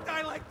don't want to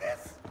die like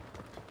this.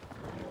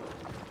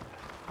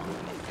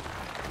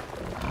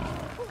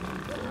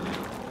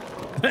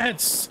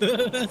 That's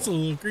that's a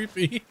little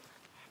creepy.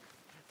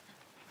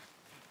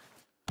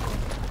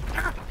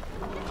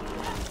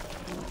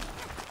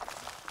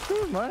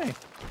 Ooh, money.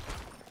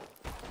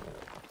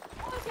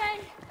 Okay.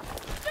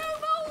 No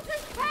moles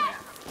as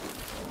pets.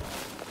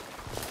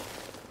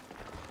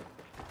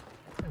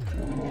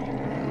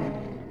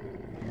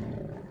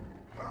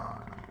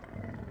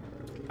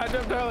 I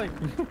jumped early.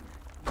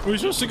 Are we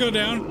supposed to go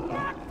down?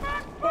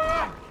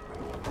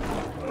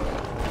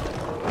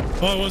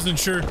 Oh, I wasn't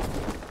sure.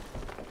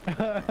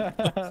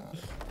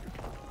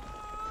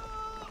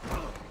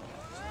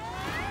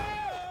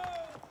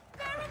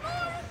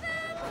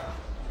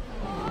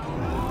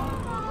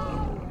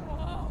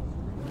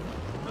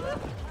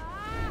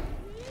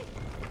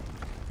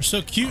 They're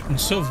so cute and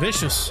so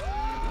vicious.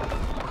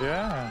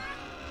 Yeah.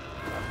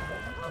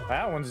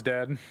 That one's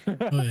dead. Oh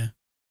yeah,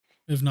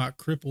 if not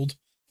crippled.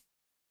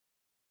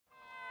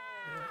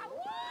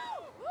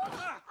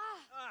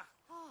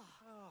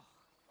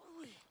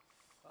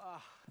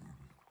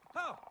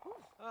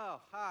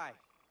 Oh, hi.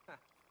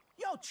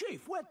 Yo,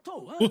 Chief, where to,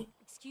 huh? Oh,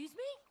 Excuse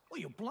me? Well,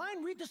 you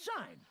blind? Read the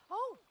sign.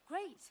 Oh,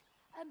 great.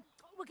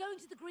 We're going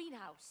to the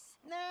greenhouse.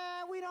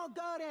 Nah, we don't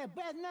go there.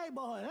 Bad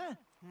neighborhood, huh?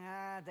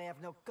 Ah, they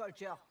have no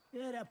culture.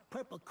 Yeah, that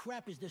purple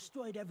crap has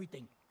destroyed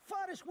everything.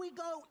 Farthest we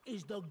go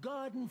is the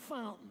garden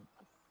fountain.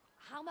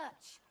 How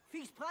much?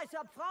 Fixed price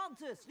up front,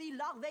 3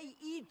 larvae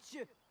each.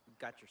 You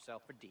got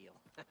yourself a deal.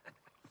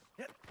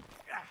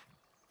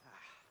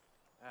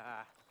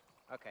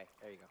 Okay,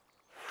 there you go.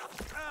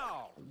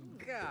 Oh,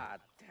 God,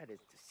 that is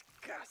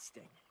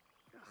disgusting.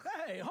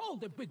 Hey,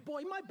 hold it, big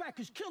boy. My back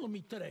is killing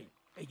me today.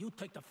 Hey, you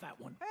take the fat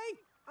one. Hey,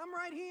 I'm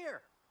right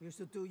here. You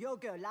should do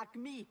yoga like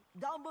me.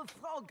 Down the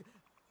frog.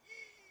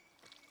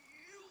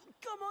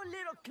 Come on,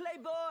 little clay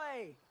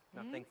boy.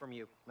 Nothing from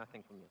you.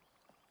 Nothing from you.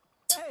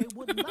 Hey,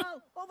 with the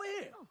mouth, over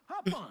here.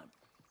 Hop on.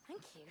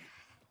 Thank you.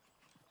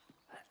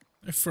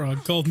 that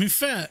frog called me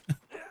fat.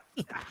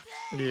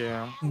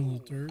 Yeah. Little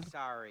turd.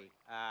 Sorry.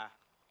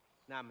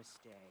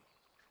 Namaste.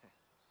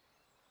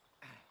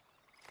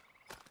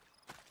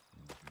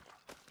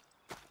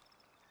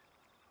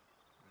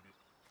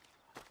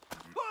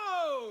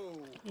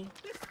 Whoa!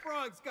 This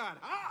frog's got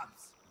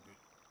hops.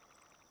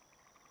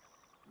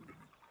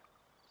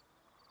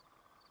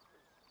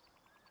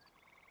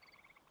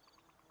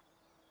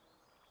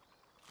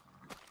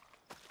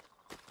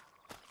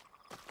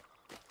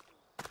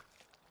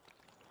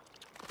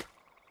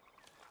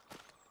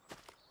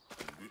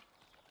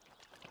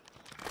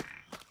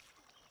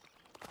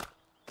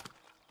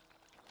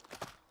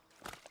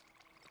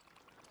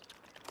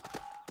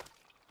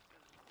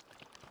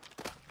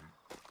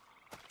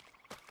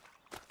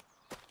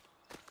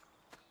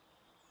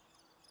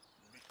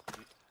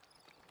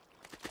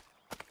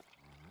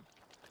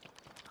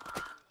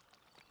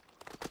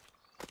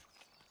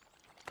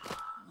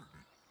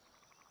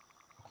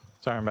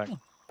 Sorry, I'm back.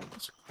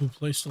 That's a cool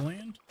place to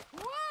land.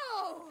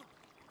 Whoa!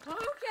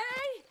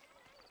 Okay.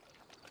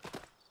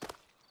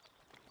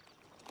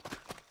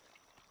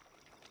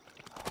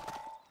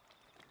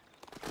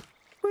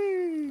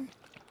 Whee!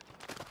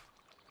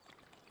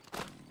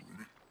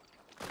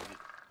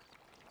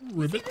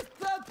 Ribbit. This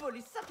purple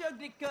is such an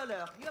ugly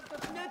color. You have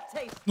got no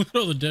taste. Look at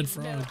all the dead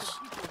frogs.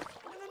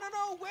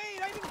 No, wait,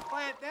 I didn't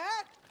plant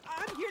that.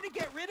 I'm here to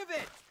get rid of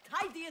it.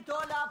 Tidy it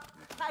all up.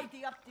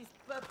 Tidy up this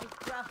purple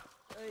crap.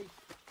 Hey.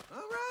 All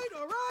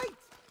right.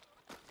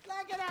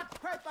 Look at that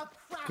purple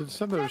crap. It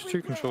said there was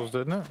 2 controls,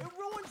 didn't it? It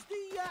ruins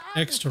the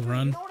X to atmosphere,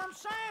 run. You know what I'm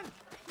saying?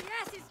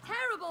 Yes, it's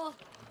terrible.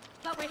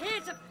 But we're here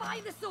to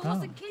find the source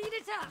Oh. and clean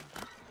it up.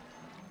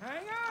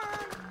 Hang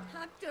on.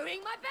 I'm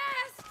doing my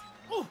best.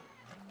 Oh,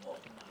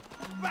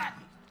 back.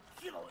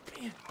 Killing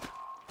me.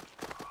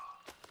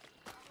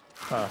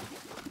 Oh.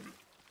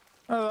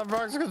 Oh, that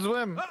frog's can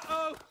swim.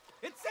 Uh-oh,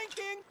 it's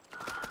sinking.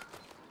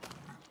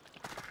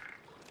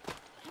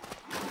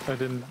 It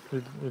didn't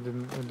jump. It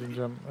didn't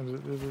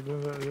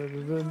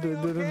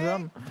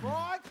jump.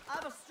 I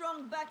have a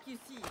strong back, you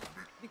see,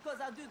 because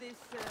I do this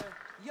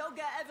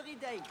yoga every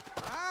day.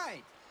 All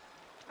right.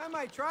 I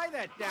might try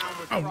that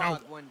downward Oh, no.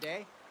 frog one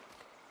day.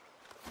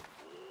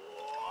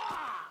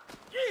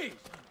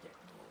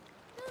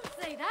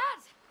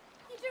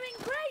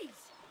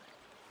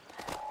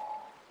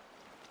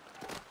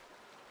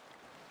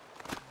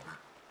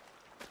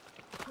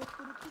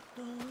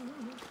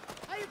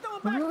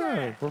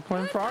 We're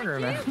playing Good,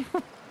 Frogger thank now.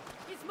 you.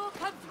 It's more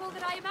comfortable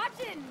than I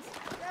imagined.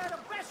 Yeah, the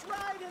best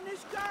ride in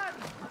this garden.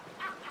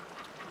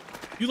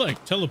 You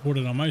like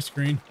teleported on my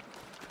screen.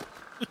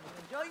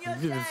 Enjoy You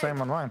do the yourself.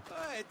 same on mine.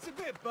 It's a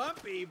bit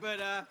bumpy, but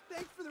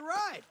thanks for the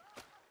ride.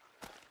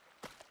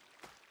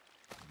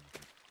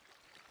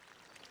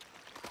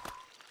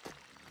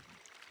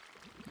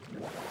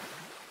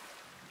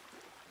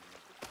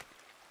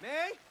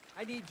 May,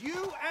 I need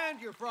you and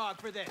your frog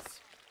for this.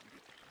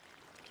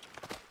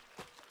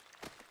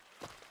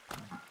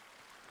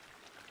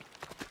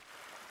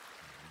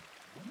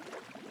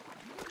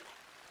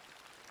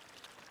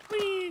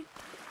 Whee!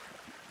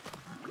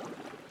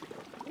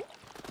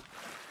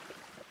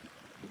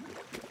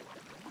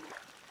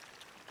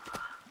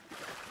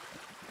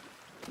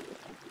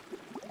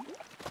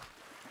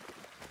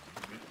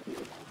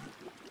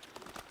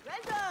 Well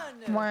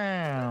done.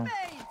 Wow.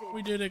 Amazing.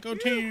 We did it. Go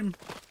team.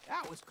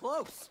 That was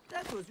close.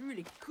 That was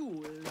really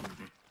cool.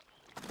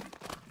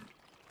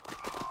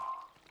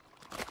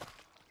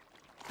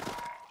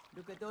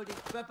 Look at all this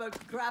purple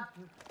crap.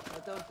 I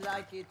don't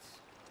like it.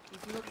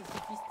 It's not a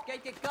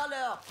sophisticated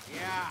color.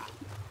 Yeah.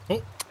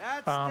 Oh,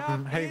 That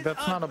stuff Hey, is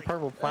that's not a ugly.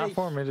 purple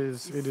platform. It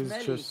is. It is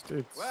smelly. just.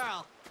 It's.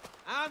 Well,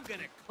 I'm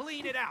gonna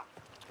clean it out.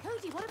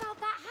 Cody, what about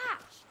that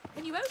hatch?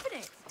 Can you open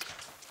it?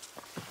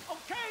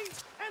 Okay,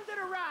 end of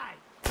the ride.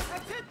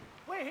 That's it.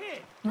 We're here.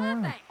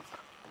 Perfect.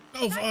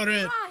 go for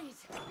it. Right.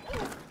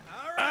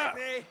 All right,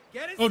 May,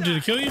 get inside. Oh, did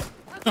it kill you?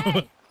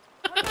 Okay.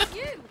 What about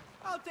you?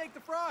 I'll take the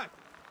frog.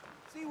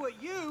 See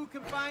what you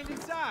can find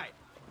inside.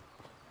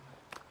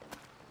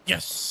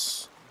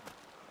 Yes.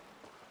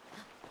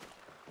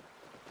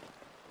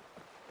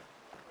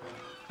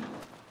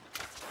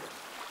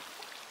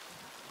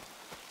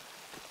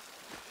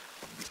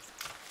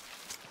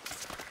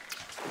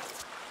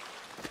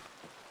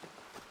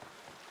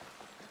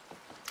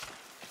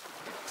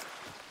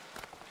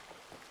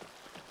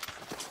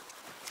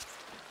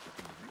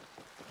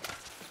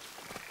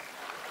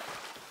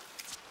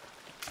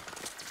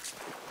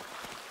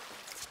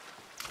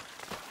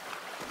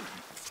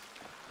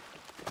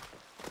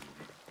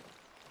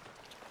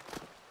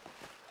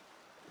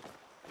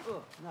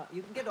 Oh, no,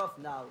 you can get off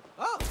now.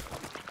 Oh,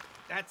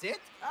 that's it?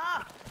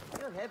 Ah,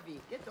 you're heavy.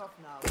 Get off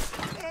now.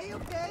 Okay,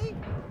 okay.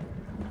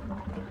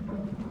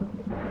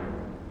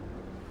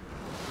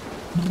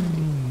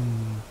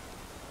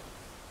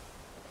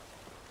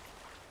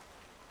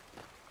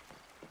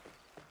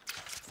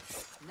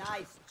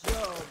 Nice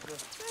job.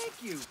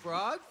 Thank you,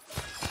 frog.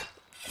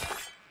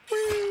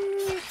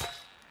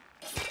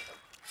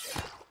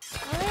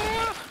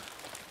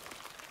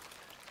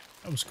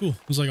 That was cool.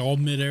 It was like all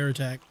mid-air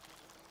attack.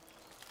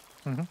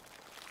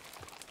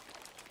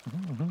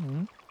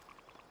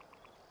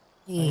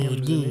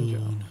 Good,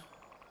 good.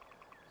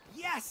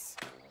 Yes!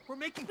 We're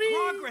making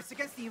progress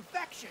against the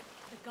infection.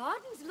 The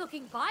garden's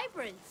looking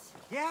vibrant.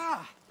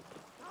 Yeah.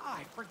 Oh,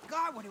 I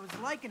forgot what it was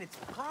like in its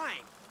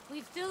prime.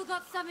 We've still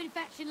got some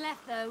infection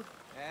left, though.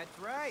 That's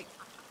right.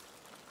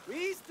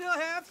 We still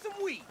have some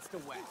weeds to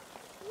whack.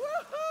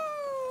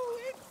 Woohoo!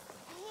 It's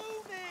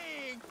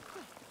blooming!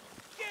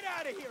 Get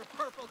out of here,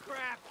 purple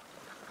crap!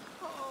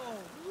 Oh,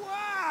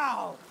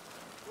 wow!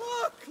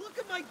 Look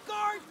at my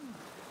garden!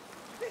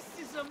 This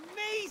is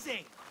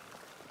amazing!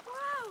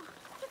 Wow!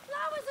 The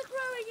flowers are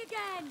growing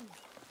again!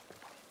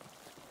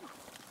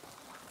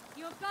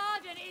 Your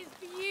garden is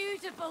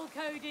beautiful,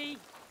 Cody.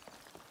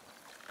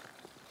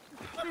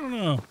 I don't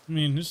know. I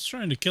mean, it's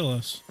trying to kill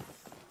us.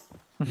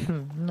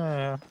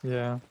 Nah.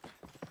 Yeah.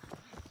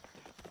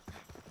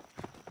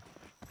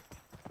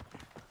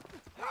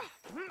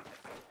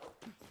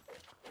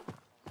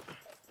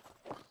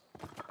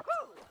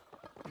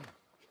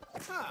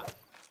 Huh.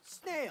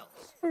 Snails.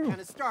 And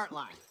a start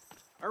line.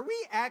 Are we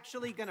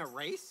actually gonna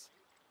race?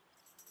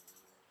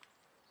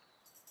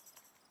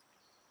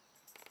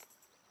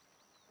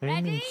 Aim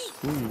and Ready?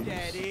 squeeze.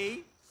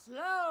 Steady.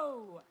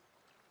 Slow.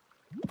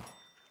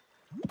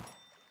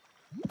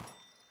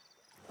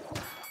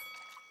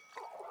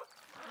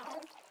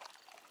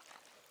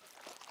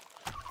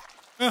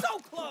 So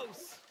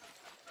close!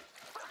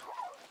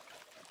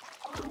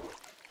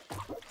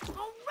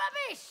 Oh,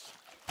 rubbish!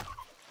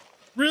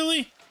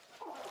 Really?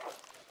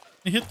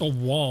 It hit the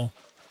wall.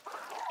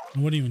 I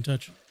wouldn't even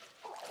touch it.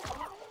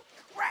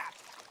 Crap!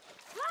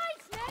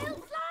 Slide,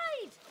 snail,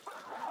 slide!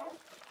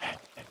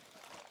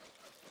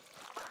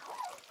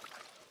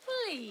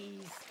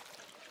 Please.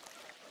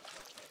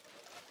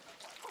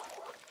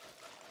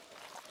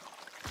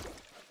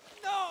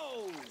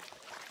 No!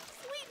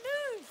 Sweet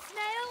move,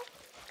 snail.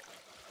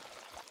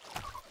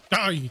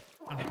 Die!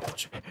 I didn't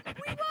touch it.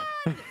 We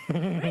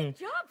won! Great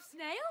job,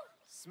 snail.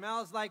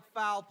 Smells like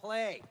foul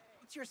play.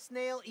 What's your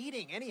snail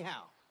eating,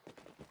 anyhow?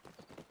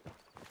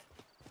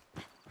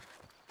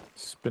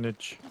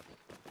 Spinach.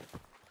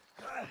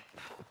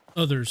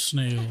 Other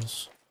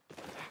snails.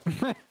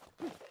 God,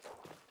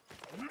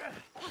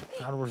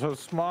 we're so Made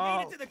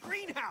small. it to the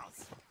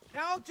greenhouse!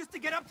 Now just to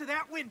get up to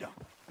that window.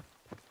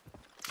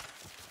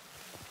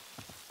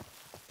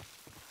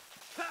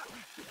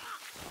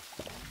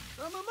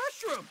 I'm a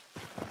mushroom!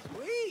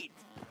 Sweet!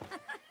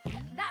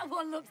 That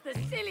one looks the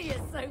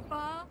silliest so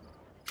far.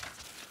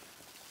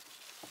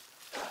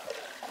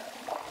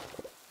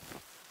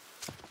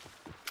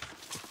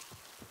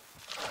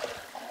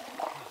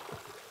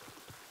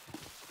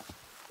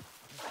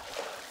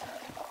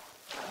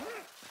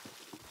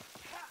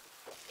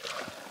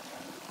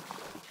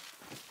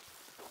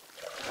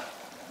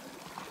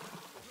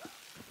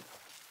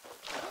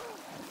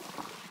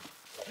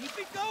 Keep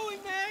it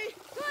going, May!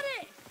 Got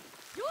it!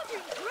 You're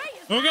doing great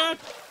as Oh God!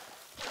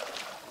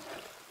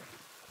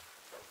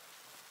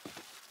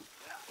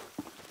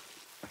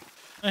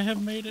 I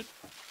have made it.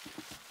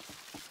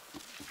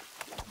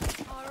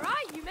 All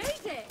right, you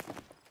made it.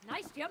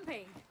 Nice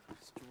jumping.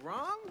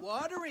 Strong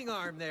watering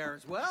arm there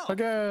as well.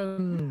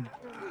 Again.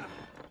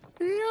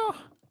 Yeah.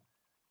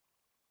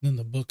 Then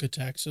the book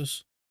attacks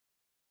us.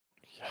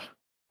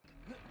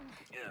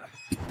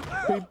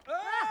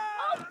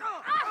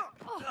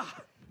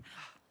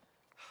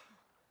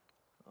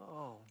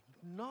 Oh,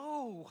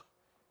 no.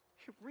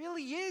 It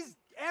really is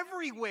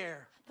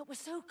everywhere. But we're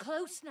so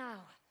close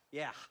now.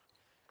 Yeah.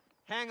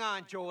 Hang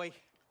on, Joey.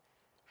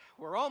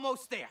 We're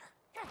almost there.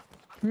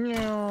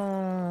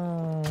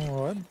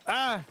 What?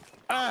 Ah!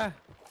 Ah!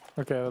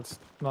 Okay, that's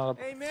not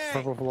a Hey, May.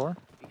 purple floor.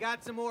 We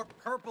got some more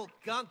purple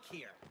gunk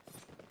here.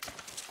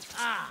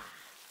 Ah,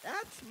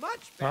 that's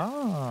much better.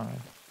 Ah.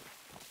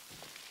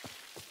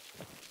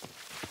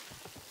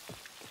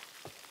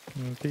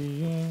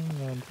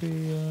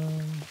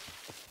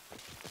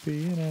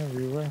 Peeing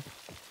everywhere.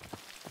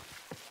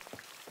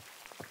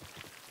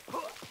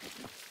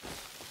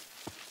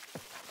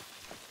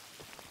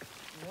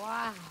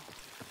 Wow.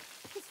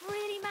 It's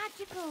really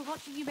magical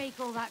watching you make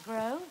all that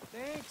grow.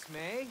 Thanks,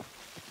 May.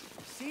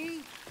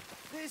 See?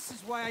 This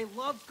is why I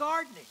love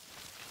gardening.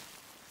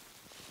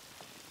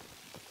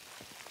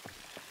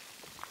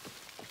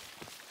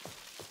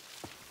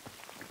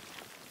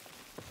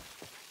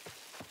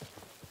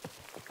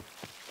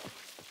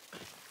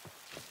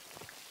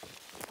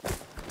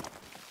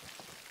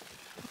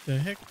 The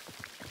heck?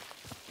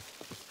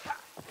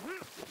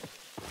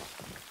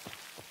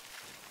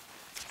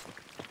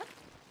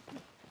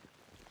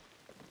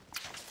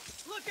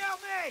 Look out,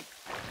 May!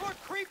 More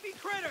creepy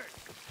critters!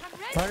 I'm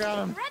ready I got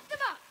to 'em. red them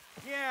up.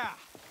 Yeah.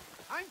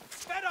 I'm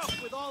fed up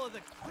with all of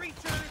the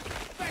creatures.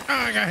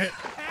 Ah, I got hit.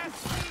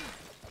 Pests.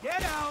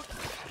 Get out!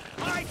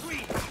 My green!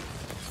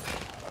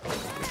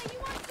 Hey, you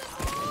want some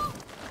more?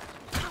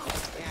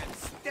 And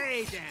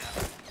stay down.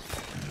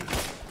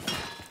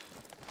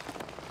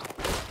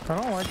 I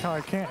don't like how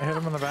I can't hit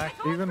him in the back,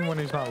 even when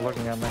he's not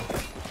looking at me.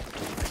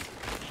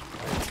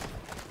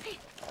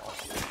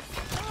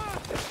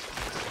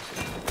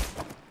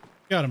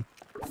 Got him.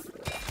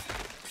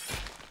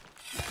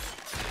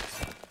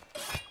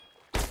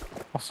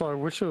 Also, I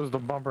wish it was the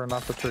bumper,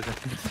 not the trigger.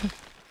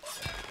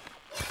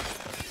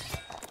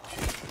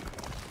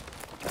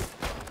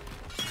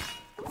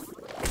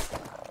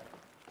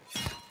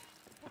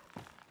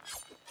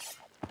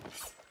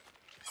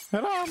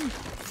 Hit him!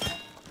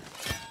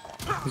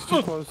 He's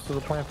too close to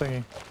the plant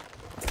thingy.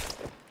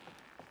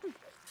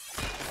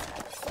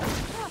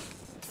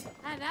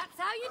 And that's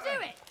how you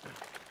do it.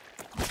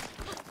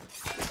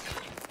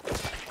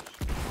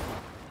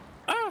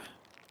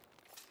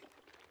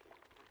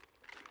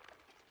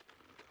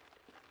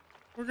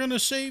 We're gonna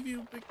save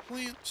you, big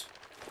plant.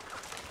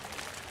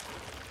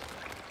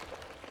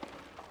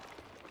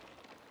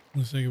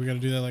 Looks like we gotta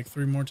do that like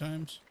 3 more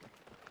times.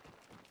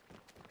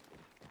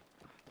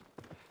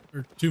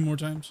 Or 2 more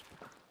times.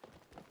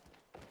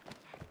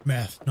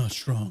 Math not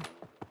strong.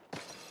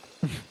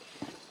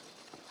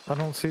 I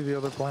don't see the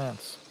other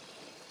plants.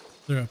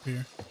 They're up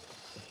here.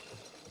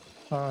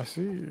 Oh, I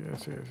see. I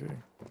see. I see.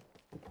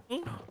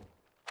 Oh.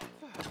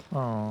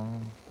 Oh.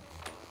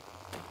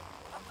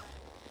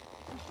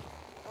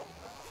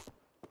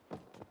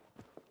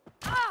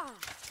 Ah!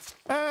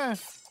 Ah!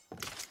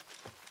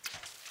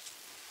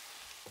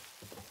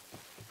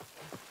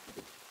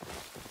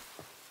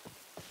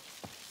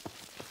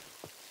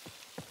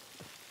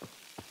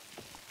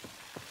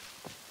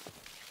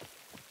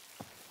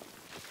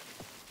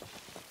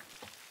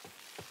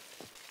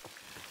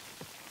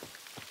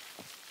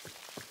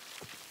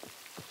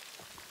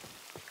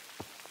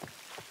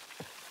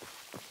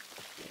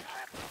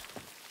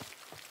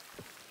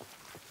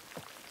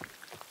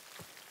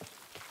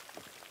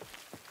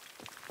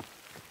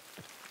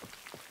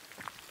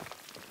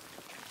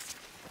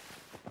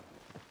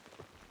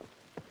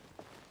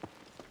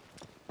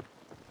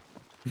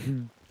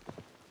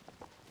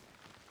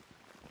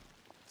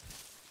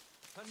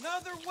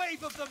 Another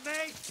wave of them,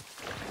 May!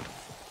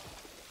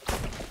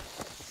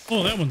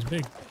 Oh, that one's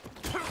big.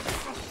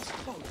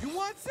 Oh, you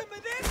want some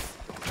of this?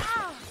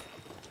 Ah!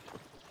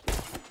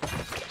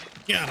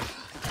 Got him.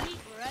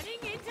 Keep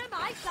running into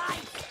my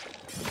sight.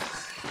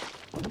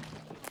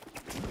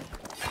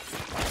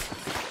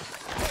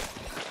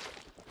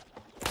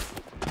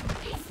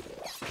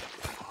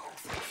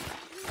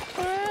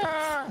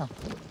 Ah!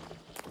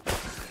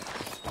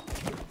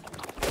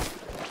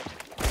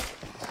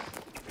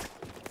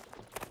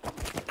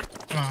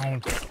 Oh.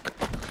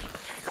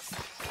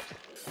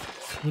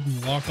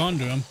 Wouldn't lock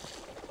onto him.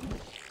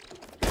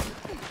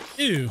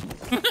 Ew.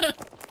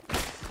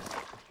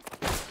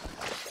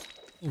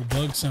 Little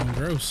bugs sound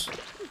gross.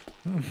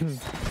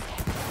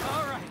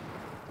 All right.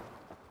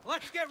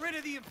 Let's get rid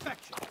of the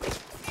infection.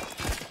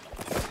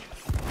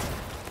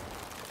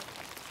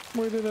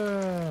 Where did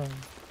Another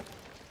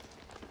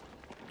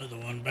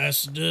one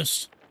bites the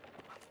dust.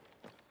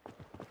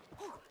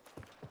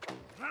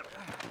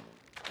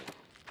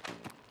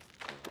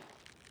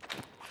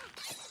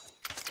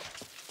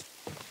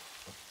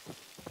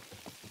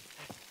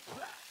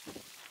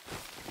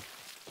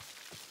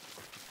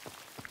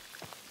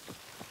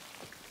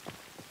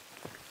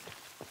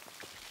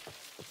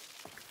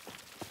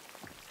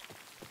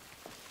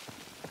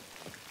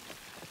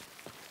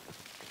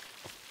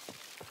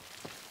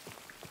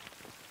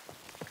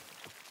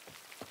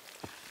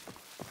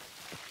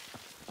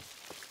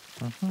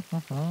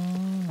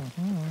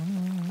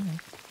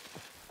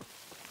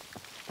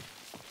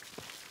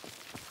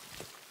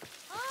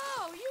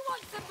 Oh, you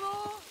want some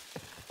more?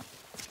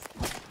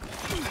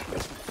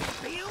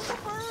 Feel the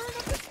burn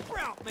of the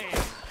Sprout Man.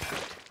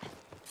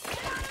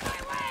 Get out of my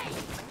way!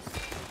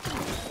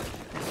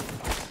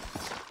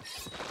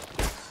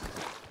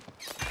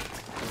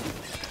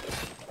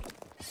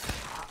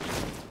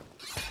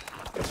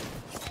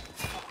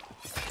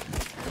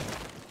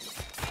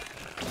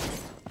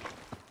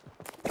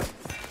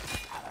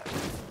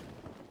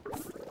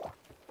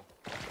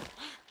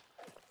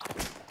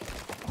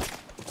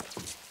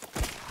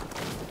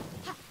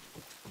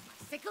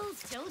 Sickle's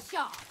still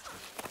sharp.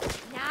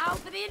 Now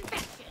for the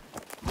infection.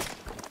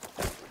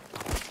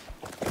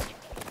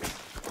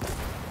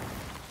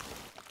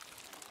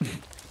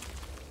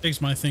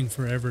 Takes my thing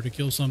forever to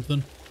kill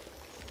something.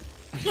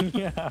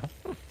 yeah.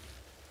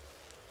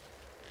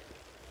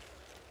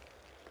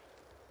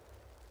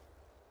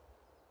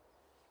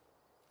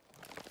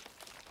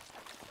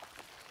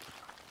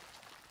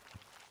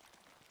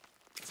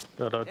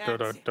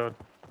 That's it. We're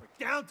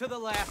down to the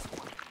last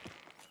one.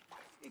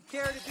 You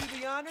care to do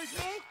the honors,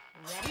 mate?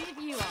 Ready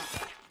if you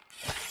are.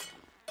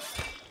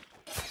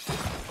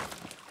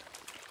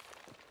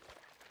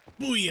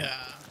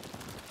 Booyah!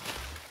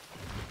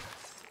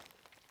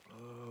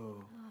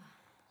 Oh,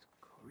 it's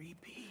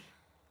creepy.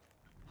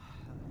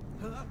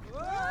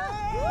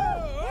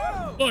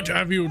 What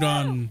have you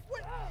done?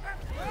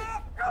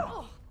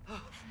 Oh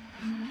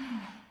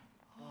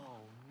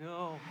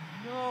no,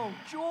 no,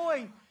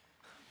 Joy!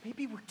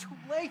 Maybe we're too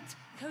late.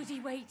 Cody,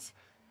 wait.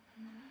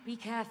 Be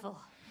careful.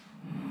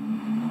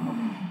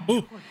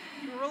 Oh,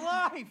 You're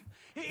alive.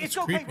 It's That's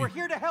okay. creepy. We're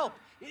here to help.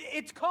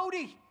 It's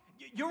Cody.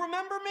 You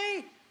remember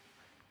me?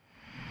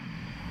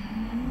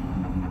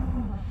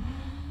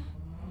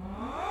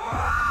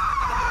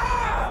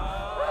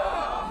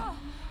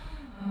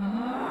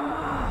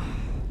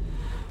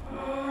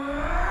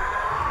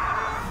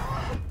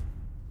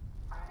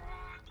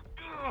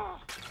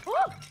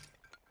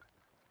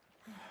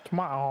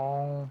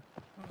 Tomato.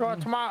 Oh,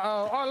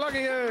 tomato. Oh, look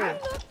at you.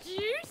 Look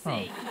juicy.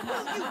 Will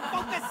you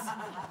focus?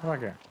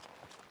 Look at.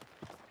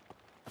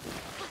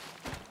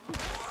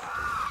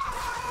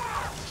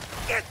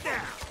 Get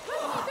there!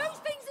 Those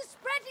things are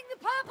spreading the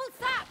purple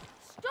sap.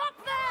 Stop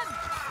them.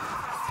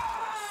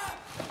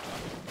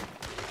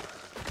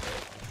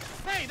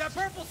 Hey, that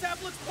purple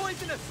sap looks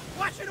poisonous.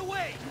 Wash it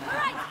away. All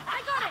right,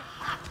 I got it.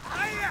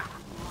 Hiya!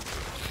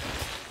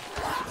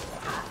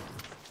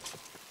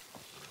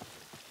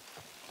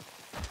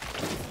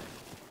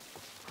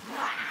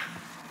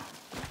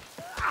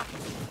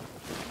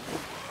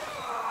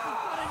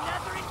 Got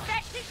another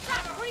infected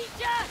sap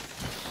creature.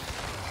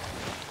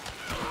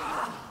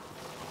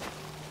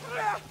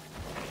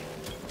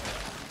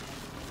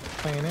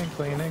 Cleaning,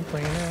 cleaning,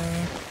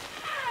 cleaning.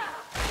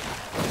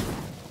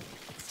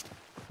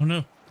 oh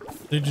no.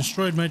 They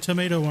destroyed my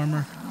tomato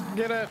armor.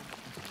 Get it.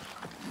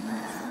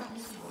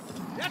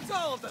 That's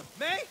all of them.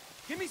 May,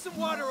 give me some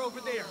water over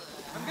there.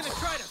 I'm gonna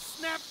try to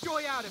snap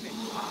Joy out of it.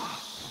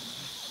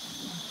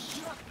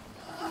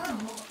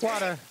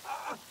 Water.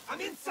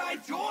 I'm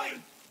inside Joy.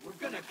 We're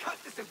gonna cut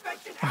this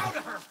infection out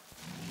of her.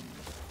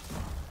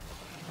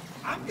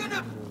 I'm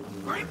gonna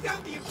break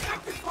down the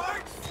infected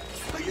parts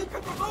so you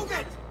can remove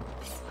it.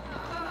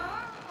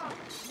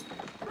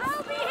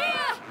 I'll be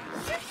here.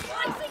 Just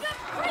slicing up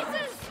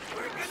critters.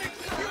 We're gonna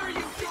cure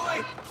you,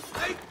 Joy.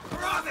 I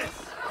promise.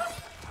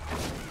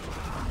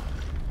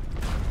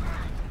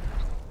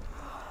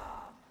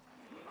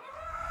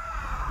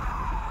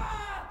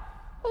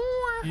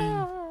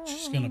 And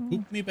she's gonna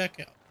poop me back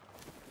out.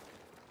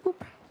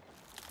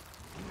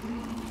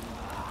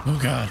 Oh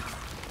god.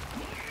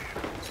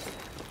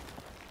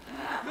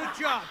 Good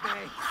job,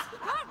 May.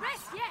 Can't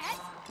rest yet.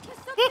 There's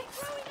something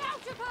growing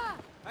out of her.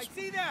 I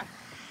see that.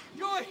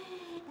 Joy,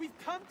 we've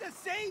come to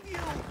save you.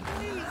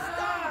 Please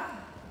stop.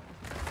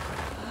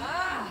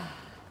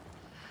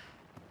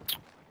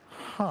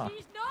 Huh.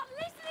 She's not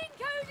listening,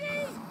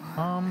 Cody.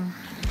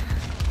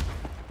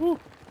 Woo.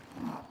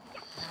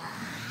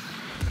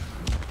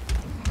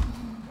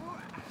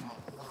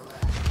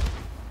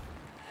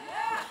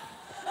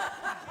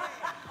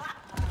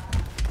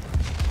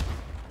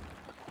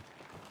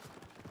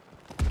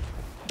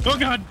 Oh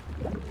god.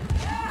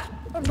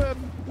 I'm dead.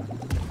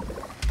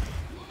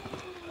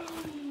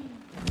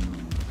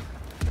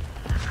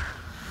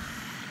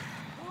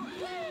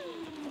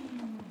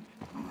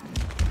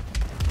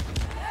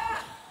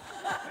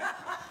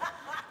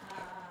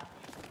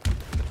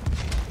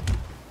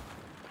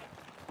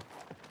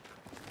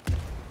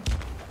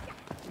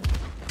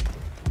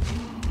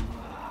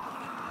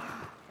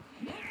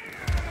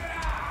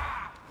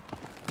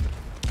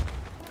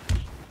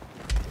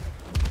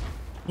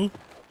 Oop.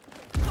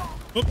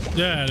 Oop.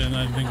 Yeah, I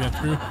didn't think that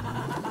through.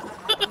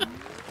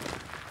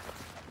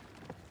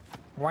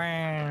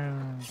 Wow.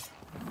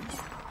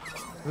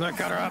 Look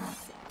at her up.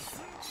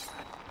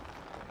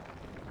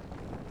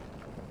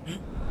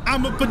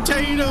 I'm a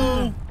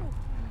potato.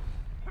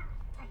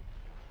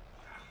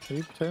 Are you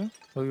a potato?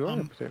 Oh, you are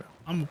a potato.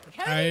 I'm a Cody,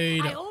 I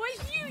potato. always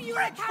knew you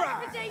were a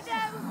couch potato.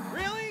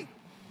 Really?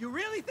 You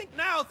really think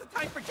now's the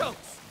time for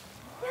jokes?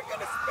 They're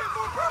gonna spit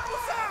more purple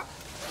sap!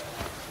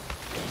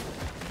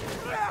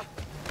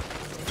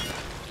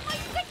 My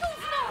sickle's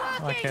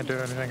not I working. can't do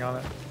anything on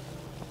it.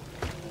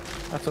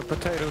 That's a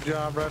potato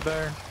job right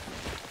there.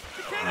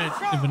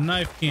 If a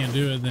knife can't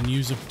do it, then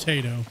use a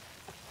potato.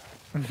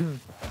 More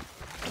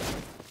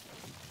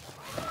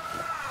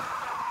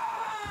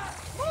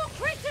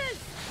critters.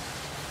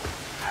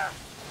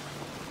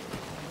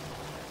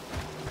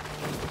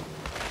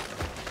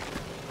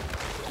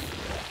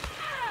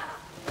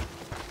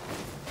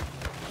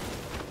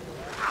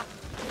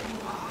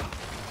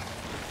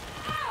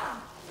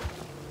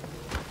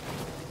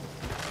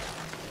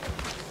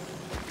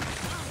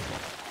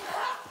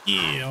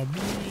 Yeah,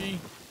 boy.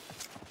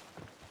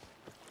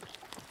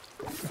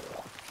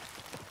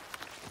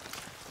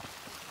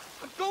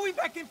 I'm going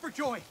back in for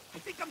Joy. I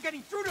think I'm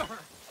getting through to her.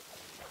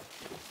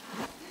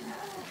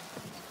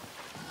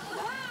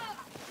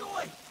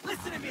 Joy,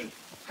 listen to me.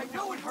 I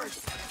know it hurts,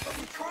 but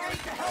I'm trying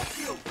to help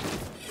you.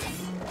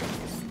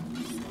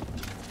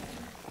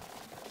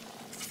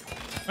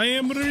 I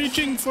am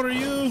reaching for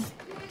you.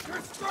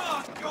 You're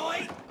strong,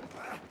 Joy.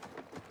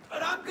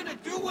 But I'm gonna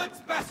do what's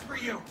best for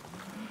you.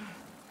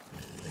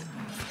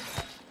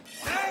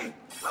 Hey,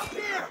 up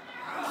here!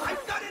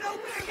 I've got it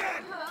open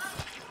again!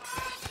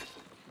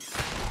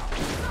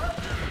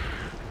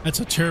 That's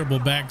a terrible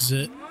back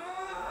zit.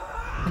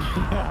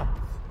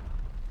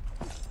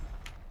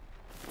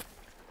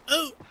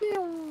 Oh, I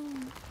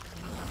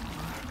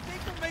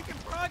think we're making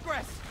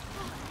progress.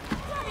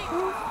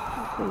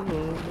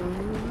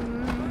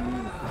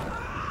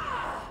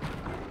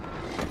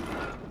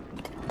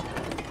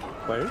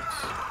 Plates?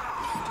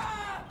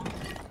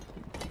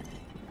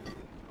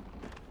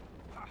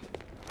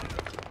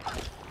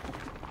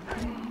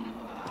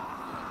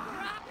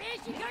 Crap, here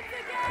she comes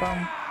again. Bum,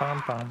 bum,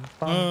 bum,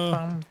 bum, I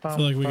bum, bum,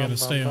 feel like we bum, gotta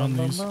stay bum, on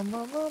bum, these. bum,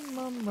 bum, bum,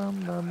 bum, bum,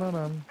 bum, bum,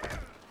 bum.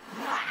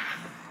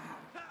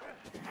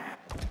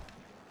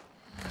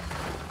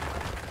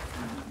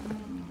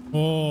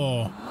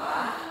 oh.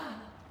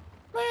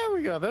 There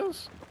we go,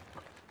 those.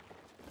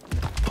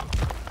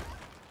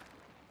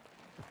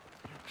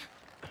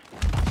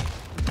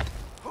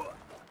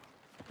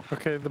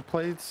 Okay, the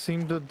plates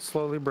seem to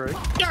slowly break.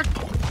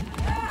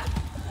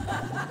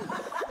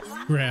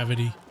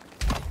 Gravity.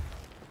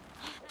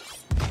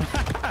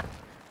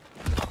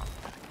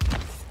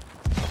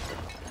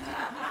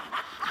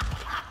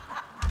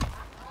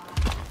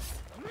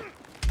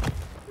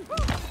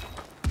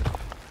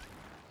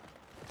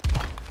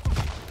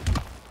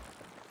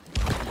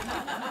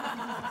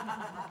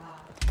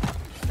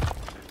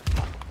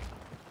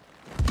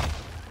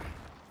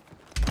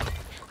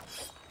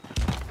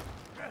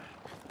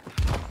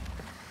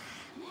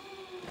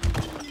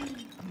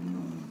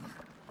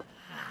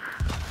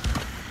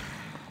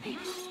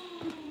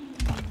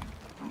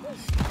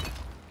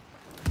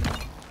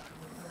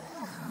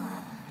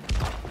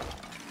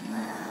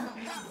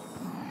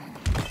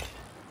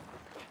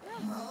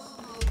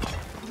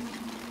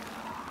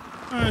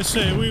 I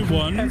say we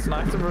won. It's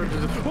nice of her to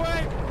just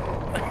wait.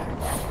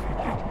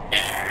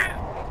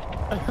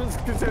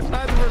 It's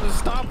nice of her to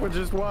stop with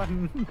just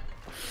one.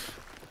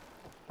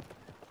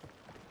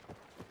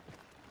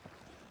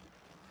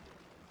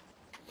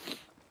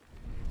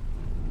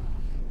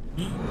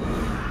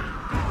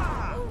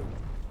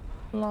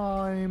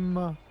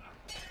 Lime.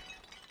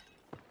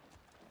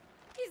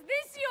 Is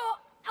this your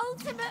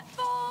ultimate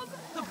form?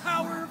 The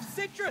power of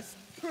citrus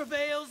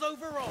prevails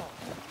over all.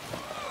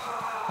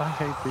 I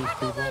hate these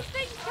Tackle people. those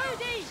things,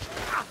 Cody.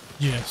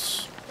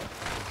 Yes.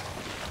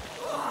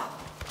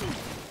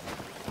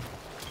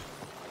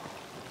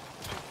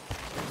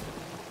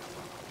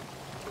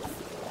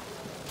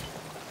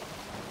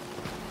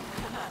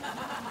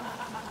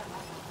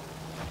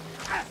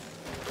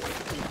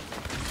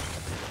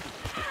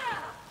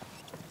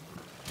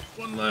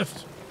 One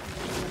left.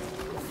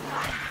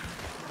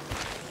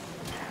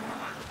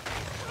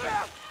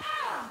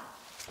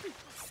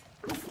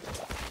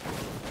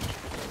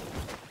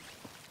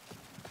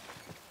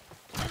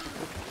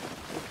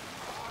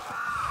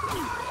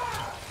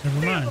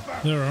 Never mind.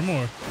 There are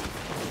more.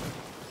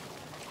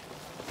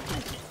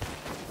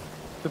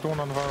 Get the one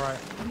on the far right.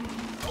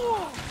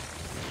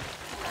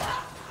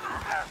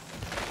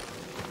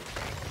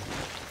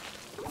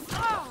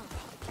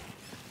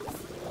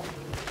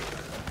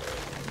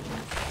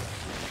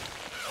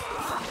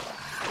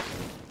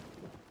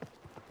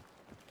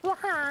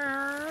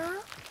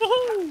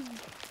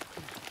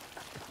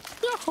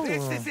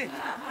 is it?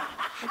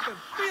 I can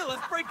feel us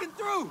breaking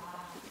through.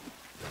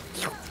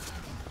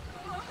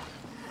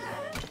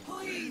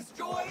 Please,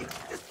 Joy,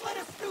 just let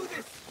us do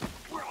this.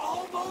 We're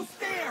almost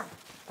there.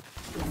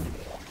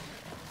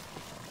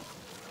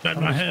 Cut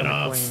my head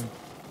off. Clean.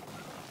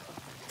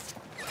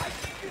 I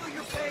can feel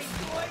your pain,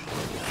 Joy.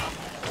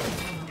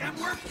 And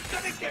we're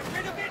gonna get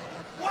rid of it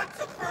once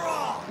and for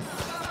all.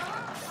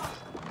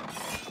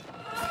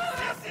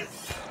 This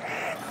is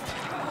it.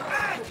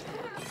 Hey!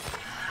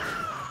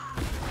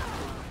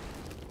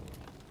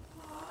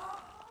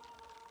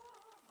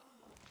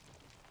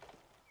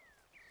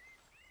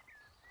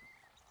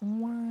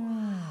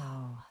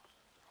 Wow.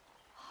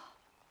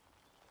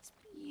 It's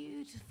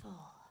beautiful.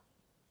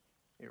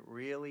 It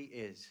really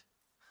is.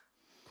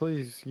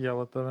 Please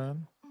yell at the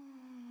man.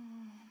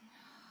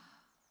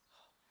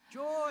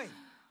 Joy!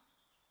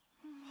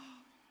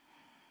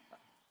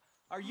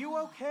 Are you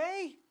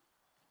okay?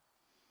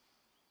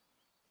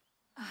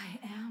 I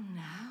am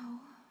now.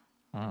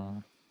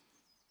 Oh.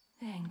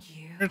 Thank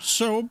you. It's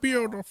so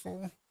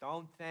beautiful.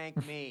 Don't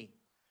thank me.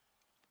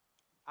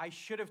 I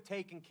should have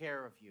taken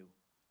care of you.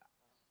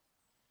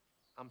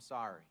 I'm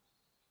sorry.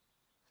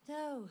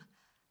 No,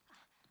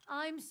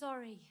 I'm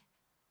sorry.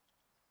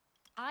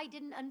 I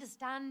didn't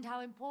understand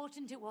how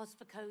important it was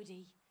for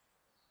Cody.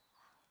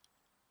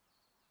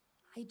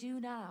 I do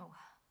now.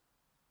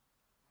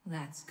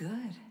 That's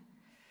good.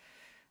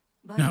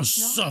 But Now it's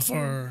not suffer.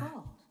 your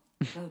fault.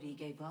 Cody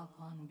gave up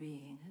on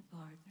being a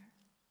partner.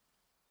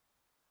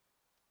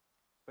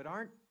 But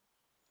aren't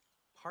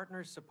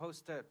partners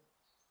supposed to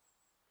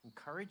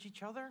encourage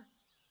each other?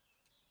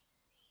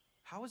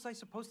 How was I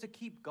supposed to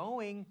keep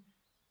going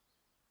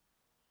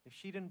if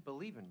she didn't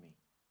believe in me?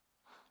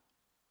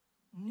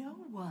 No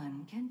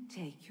one can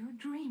take your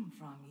dream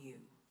from you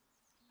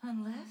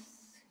unless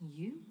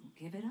you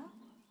give it up.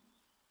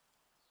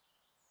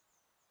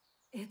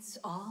 It's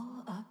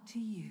all up to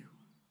you.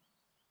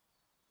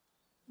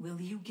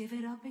 Will you give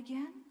it up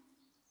again?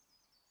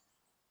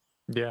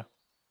 Yeah.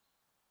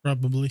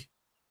 Probably.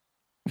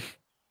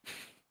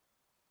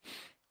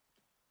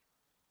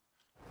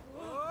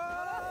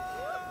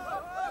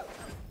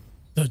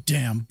 The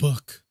damn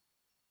book.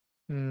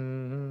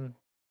 Mm-hmm.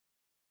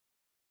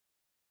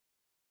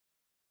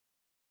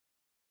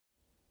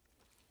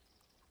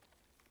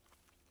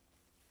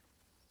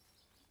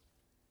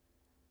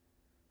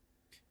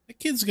 That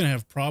kid's gonna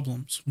have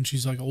problems when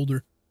she's like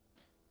older.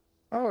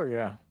 Oh,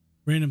 yeah.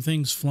 Random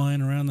things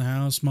flying around the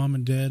house, mom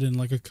and dad in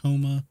like a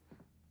coma.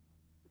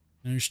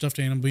 You know, your stuffed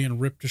animal being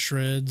ripped to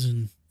shreds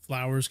and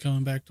flowers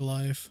coming back to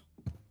life.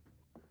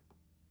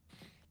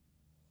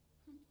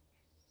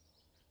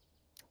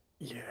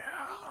 Yeah.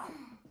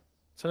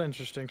 It's an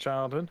interesting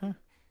childhood, huh?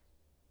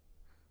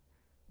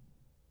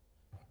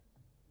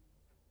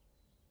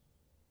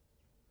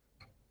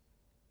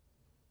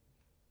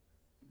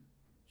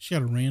 She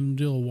got a random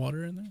deal of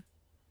water in there.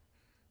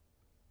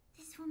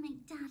 This will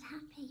make Dad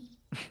happy.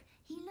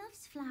 He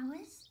loves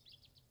flowers.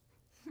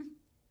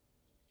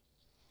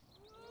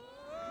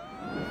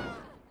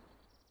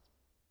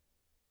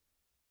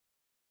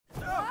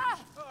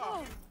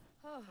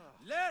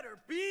 Letter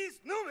piece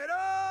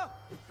numero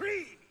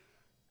 3.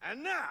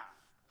 And now,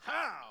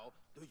 how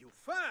do you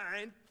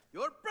find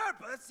your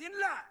purpose in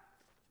life?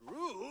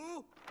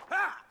 Through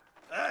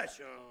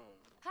passion.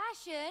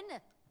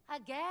 Passion?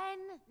 Again?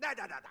 Nah.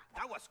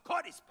 That was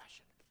Cody's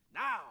passion.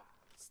 Now,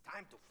 it's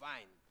time to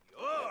find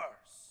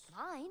yours.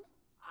 Mine?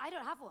 I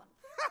don't have one.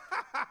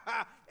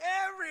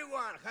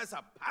 Everyone has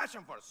a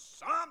passion for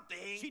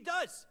something. She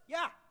does,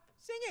 yeah.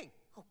 Singing.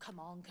 Oh, come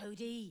on,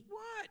 Cody.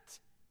 What?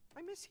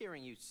 I miss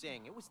hearing you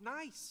sing. It was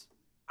nice.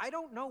 I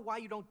don't know why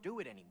you don't do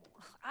it anymore.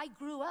 I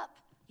grew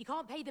up. You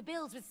can't pay the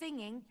bills with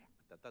singing.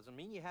 But that doesn't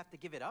mean you have to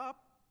give it up.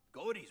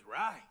 Cody's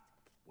right.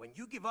 When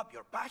you give up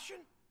your passion,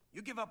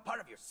 you give up part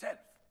of yourself.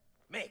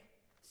 May,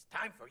 it's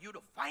time for you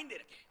to find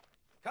it again.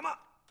 Come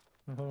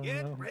on.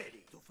 Get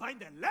ready to find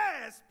the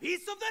last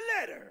piece of the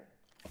letter.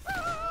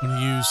 I'm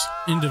gonna use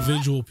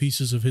individual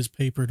pieces of his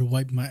paper to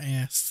wipe my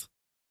ass.